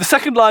time? The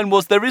second line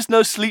was, there is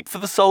no sleep for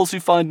the souls who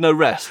find no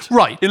rest.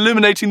 Right.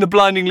 Illuminating the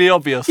blindingly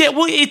obvious. Yeah,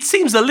 well, it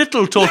seems a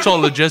little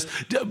tautologist.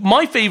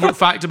 My favourite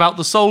fact about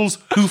the souls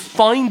who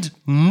find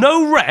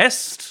no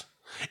rest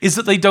is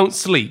that they don't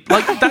sleep.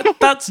 Like,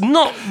 that's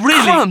not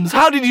really... Crumbs,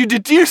 how did you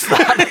deduce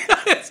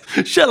that?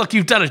 Sherlock,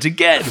 you've done it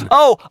again.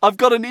 Oh, I've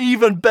got an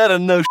even better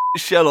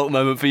Sherlock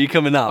moment for you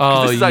coming up.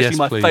 Oh, this is actually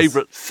my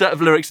favourite set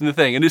of lyrics in the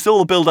thing, and it's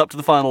all a build-up to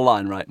the final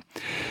line, right?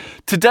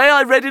 Today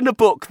I read in a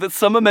book that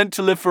some are meant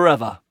to live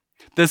forever.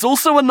 There's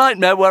also a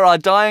nightmare where our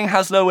dying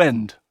has no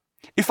end.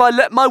 If I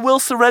let my will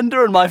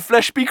surrender and my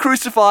flesh be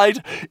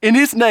crucified, in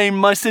his name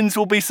my sins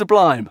will be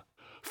sublime.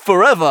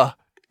 Forever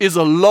is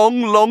a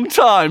long, long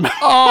time.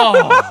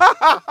 Oh,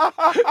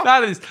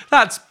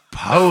 that's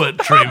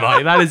poetry,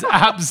 mate. That is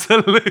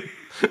absolute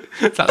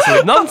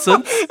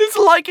nonsense. It's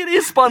like it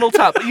is Spinal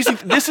Tap. You see,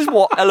 this is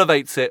what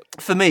elevates it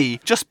for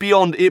me, just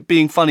beyond it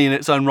being funny in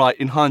its own right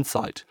in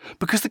hindsight.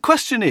 Because the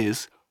question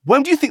is,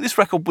 when do you think this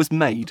record was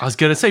made? I was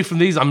going to say, from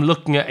these, I'm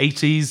looking at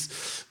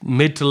 80s,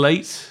 mid to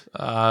late,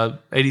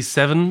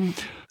 87.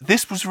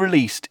 This was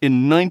released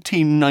in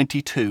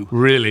 1992.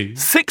 Really?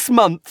 6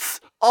 months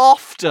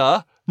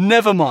after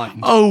Never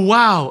mind. Oh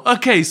wow.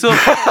 Okay, so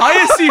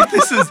I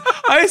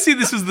assume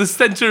this was the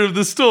centre of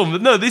the storm,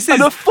 but no, this is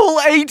And a full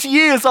 8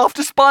 years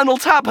after Spinal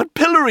Tap had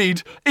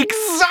pilloried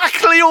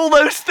exactly all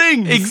those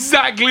things.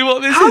 exactly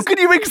what this How is. could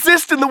you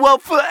exist in the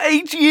world for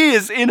 8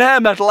 years in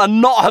hair metal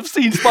and not have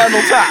seen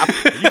Spinal Tap?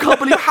 You can't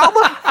believe, how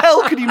the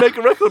hell could you make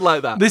a record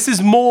like that? This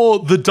is more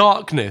The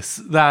Darkness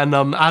than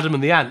Adam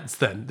and the Ants,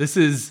 then. This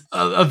is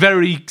a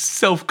very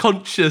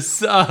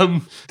self-conscious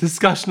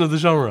discussion of the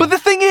genre. But the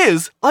thing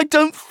is, I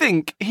don't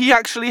think he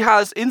actually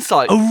has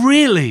insight. Oh,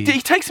 really?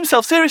 He takes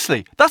himself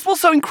seriously. That's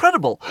what's so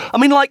incredible. I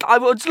mean, like, I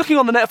was looking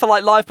on the net for,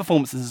 like, live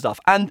performances and stuff,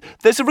 and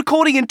there's a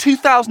recording in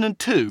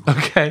 2002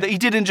 that he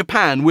did in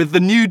Japan with the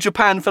New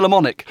Japan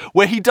Philharmonic,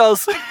 where he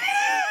does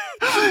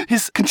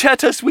his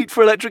Concerto Suite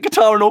for Electric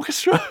Guitar and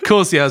Orchestra, Of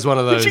course he has one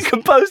of which those. he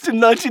composed in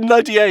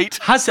 1998.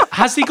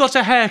 Has he got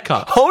a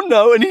haircut? Oh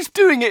no, and he's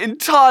doing it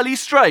entirely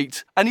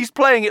straight, and he's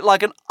playing it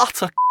like an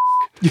utter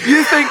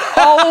You think,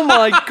 oh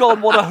my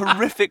God, what a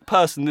horrific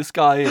person this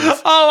guy is.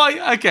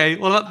 Okay.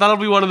 Well, that'll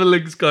be one of the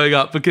links going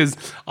up because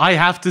I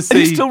have to And see.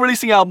 he's still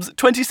releasing albums.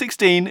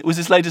 2016 was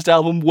his latest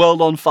album,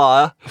 World on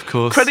Fire. Of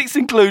course. Credits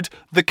include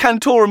the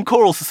Cantorum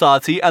Choral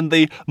Society and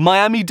the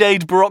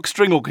Miami-Dade Baroque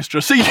String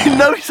Orchestra, so you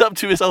know he's up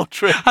to his old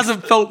trick.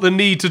 Hasn't felt the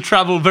need to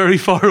travel very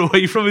far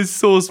away from his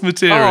source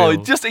material. Oh,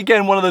 just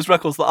again, one of those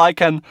records that I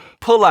can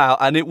pull out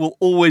and it will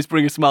always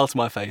bring a smile to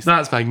my face.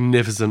 That's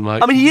magnificent,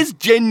 Mike. I mean, he is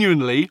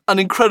genuinely an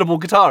incredible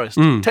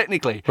guitarist,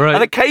 technically. Right.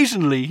 And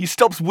occasionally he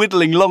stops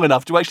whittling long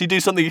enough to actually do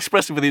something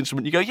expressive with the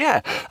instrument. You go,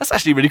 yeah, that's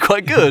actually really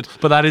quite good.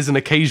 But that is an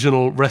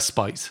occasional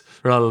respite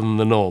rather than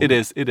the norm. It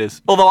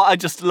is. Although I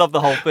just love the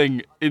whole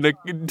thing in an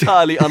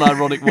entirely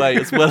unironic way,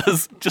 as well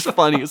as just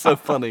finding it so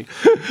funny.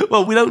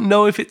 Well, we don't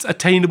know if it's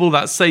attainable,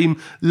 that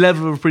same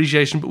level of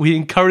appreciation, but we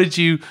encourage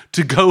you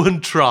to go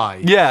and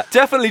try. Yeah,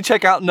 definitely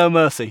check out No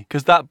Mercy,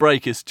 because that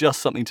break is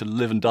just something to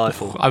live and die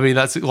for. I mean,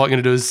 that's what I'm going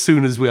to do as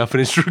soon as we are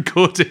finished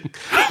recording.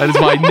 That is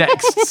my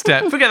next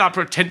step. Forget that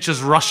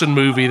pretentious Russian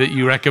movie that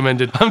you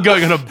recommended. I'm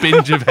going on a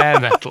binge of hair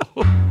metal.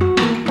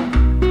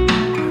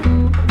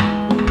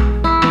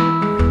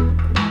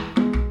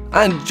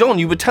 And John,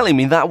 you were telling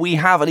me that we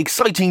have an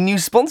exciting new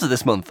sponsor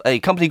this month, a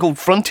company called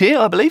Frontier,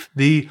 I believe.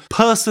 The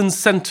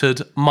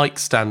person-centered mic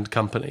stand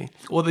company.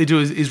 What they do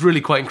is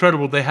really quite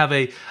incredible. They have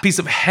a piece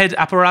of head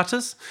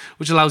apparatus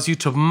which allows you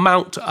to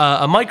mount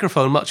a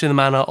microphone much in the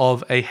manner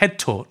of a head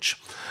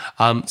torch.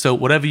 So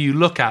whatever you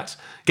look at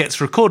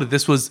gets recorded.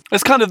 It's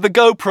kind of the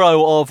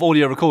GoPro of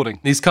audio recording.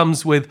 This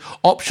comes with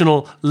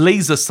optional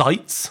laser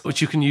sights,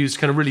 which you can use to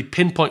kind of really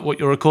pinpoint what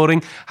you're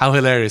recording. How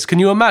hilarious. Can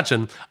you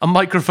imagine a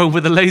microphone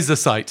with a laser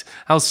sight?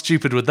 How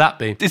stupid would that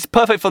be? It's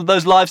perfect for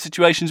those live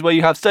situations where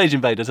you have stage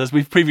invaders, as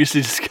we've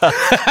previously discussed.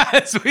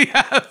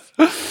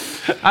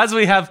 As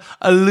we have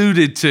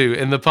alluded to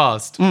in the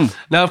past.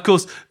 Now, of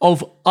course,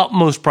 of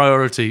utmost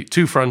priority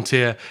to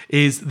Frontier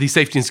is the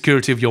safety and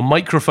security of your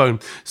microphone.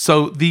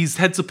 So these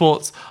head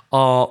supports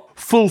are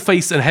full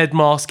face and head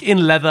mask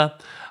in leather,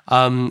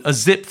 a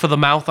zip for the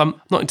mouth. I'm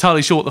not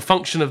entirely sure what the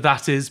function of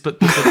that is, but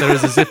there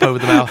is a zip over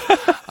the mouth.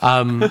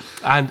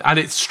 And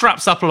it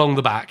straps up along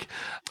the back.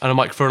 And a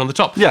microphone on the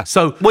top. Yeah.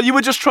 So, well, you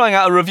were just trying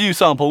out a review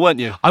sample, weren't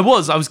you? I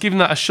was giving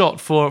that a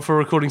shot for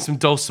recording some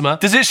dulcimer.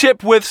 Does it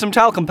ship with some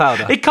talcum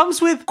powder? It comes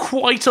with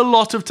quite a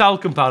lot of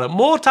talcum powder.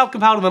 More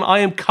talcum powder than I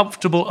am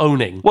comfortable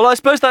owning. Well, I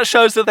suppose that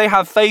shows that they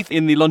have faith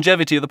in the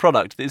longevity of the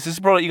product. Is this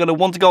a product you're going to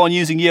want to go on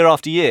using year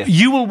after year?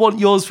 You will want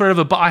yours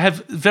forever, but I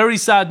have very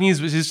sad news,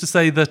 which is to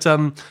say that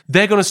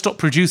they're going to stop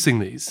producing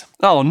these.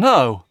 Oh,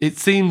 no. It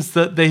seems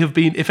that they have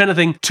been, if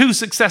anything, too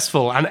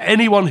successful, and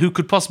anyone who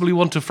could possibly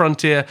want a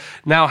Frontier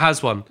now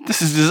has one.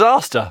 This is a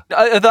disaster.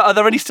 Are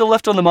there any still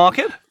left on the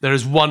market? There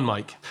is one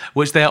mic,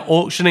 which they are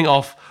auctioning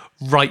off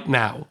right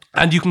now.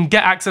 And you can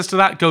get access to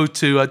that. Go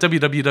to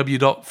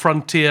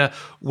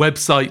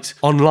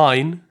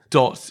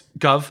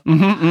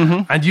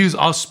www.frontieronline.gov and use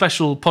our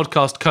special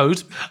podcast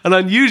code, an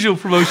unusual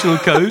promotional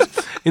code,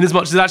 in as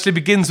much as it actually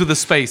begins with a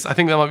space. I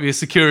think that might be a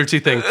security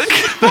thing.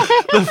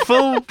 The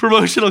full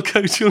promotional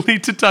code you'll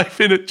need to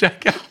type in at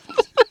checkout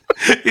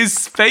is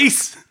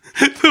space,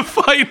 the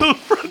final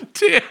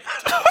frontier.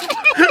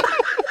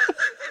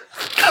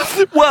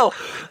 Well,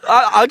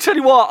 I'll tell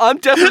you what, I'm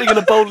definitely going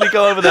to boldly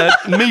go over there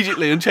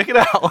immediately and check it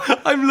out.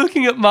 I'm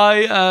looking at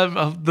my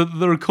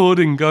the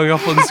recording going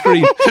up on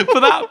screen. For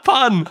that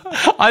pun,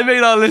 I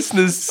made our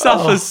listeners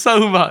suffer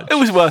so much. It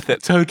was worth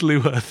it. Totally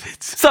worth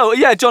it. So,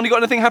 yeah, John, you got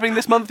anything happening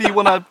this month you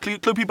want to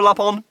clue people up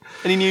on?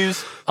 Any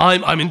news?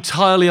 I'm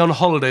entirely on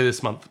holiday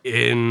this month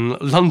in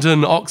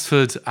London,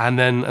 Oxford, and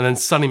then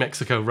sunny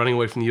Mexico, running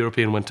away from the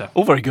European winter.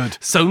 All very good.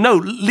 So no,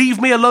 leave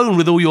me alone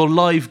with all your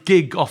live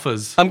gig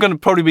offers. I'm going to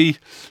probably be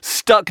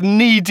stuck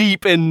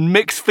knee-deep in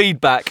mixed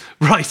feedback.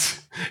 Right.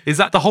 Is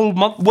that the whole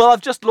month? Well,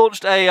 I've just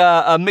launched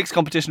a mix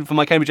competition for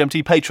my Cambridge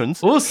MT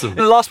patrons. Awesome.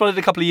 The last one I did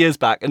a couple of years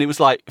back, and it was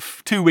like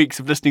 2 weeks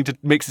of listening to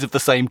mixes of the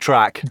same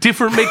track.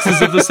 Different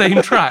mixes of the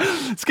same track.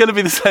 It's going to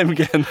be the same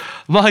again.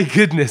 My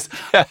goodness.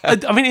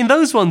 I mean, in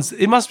those ones,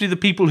 it must be the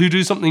people who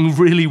do something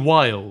really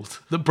wild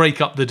that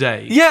break up the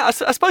day. Yeah, I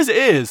suppose it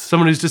is.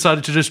 Someone who's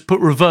decided to just put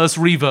reverse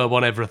reverb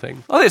on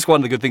everything. I think it's one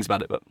of the good things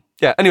about it, but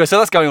yeah. Anyway, so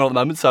that's going on at the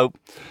moment. So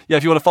yeah,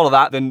 if you want to follow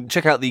that, then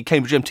check out the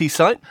Cambridge MT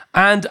site.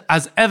 And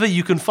as ever,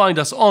 you can find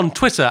us on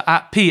Twitter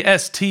at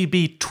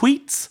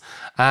PSTBTweets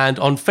and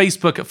on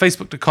Facebook at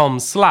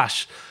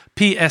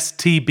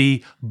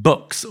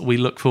facebook.com/PSTBBooks. We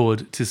look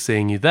forward to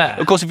seeing you there.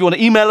 Of course, if you want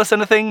to email us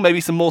anything,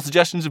 maybe some more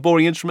suggestions of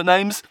boring instrument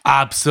names.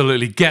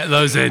 Absolutely, get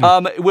those in.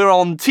 We're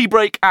on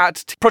Tbreak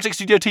at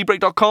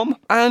projectstudiotbreak.com,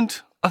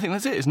 and I think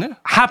that's it, isn't it?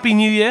 Happy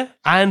New Year,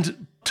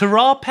 and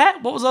ta-ra,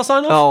 pet. What was our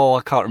sign-off? Oh,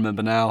 I can't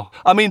remember now.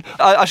 I mean,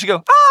 I should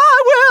go,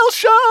 I will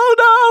show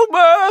no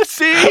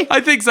mercy.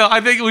 I think so. I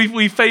think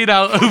we fade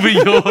out over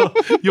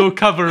your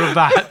cover of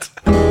that.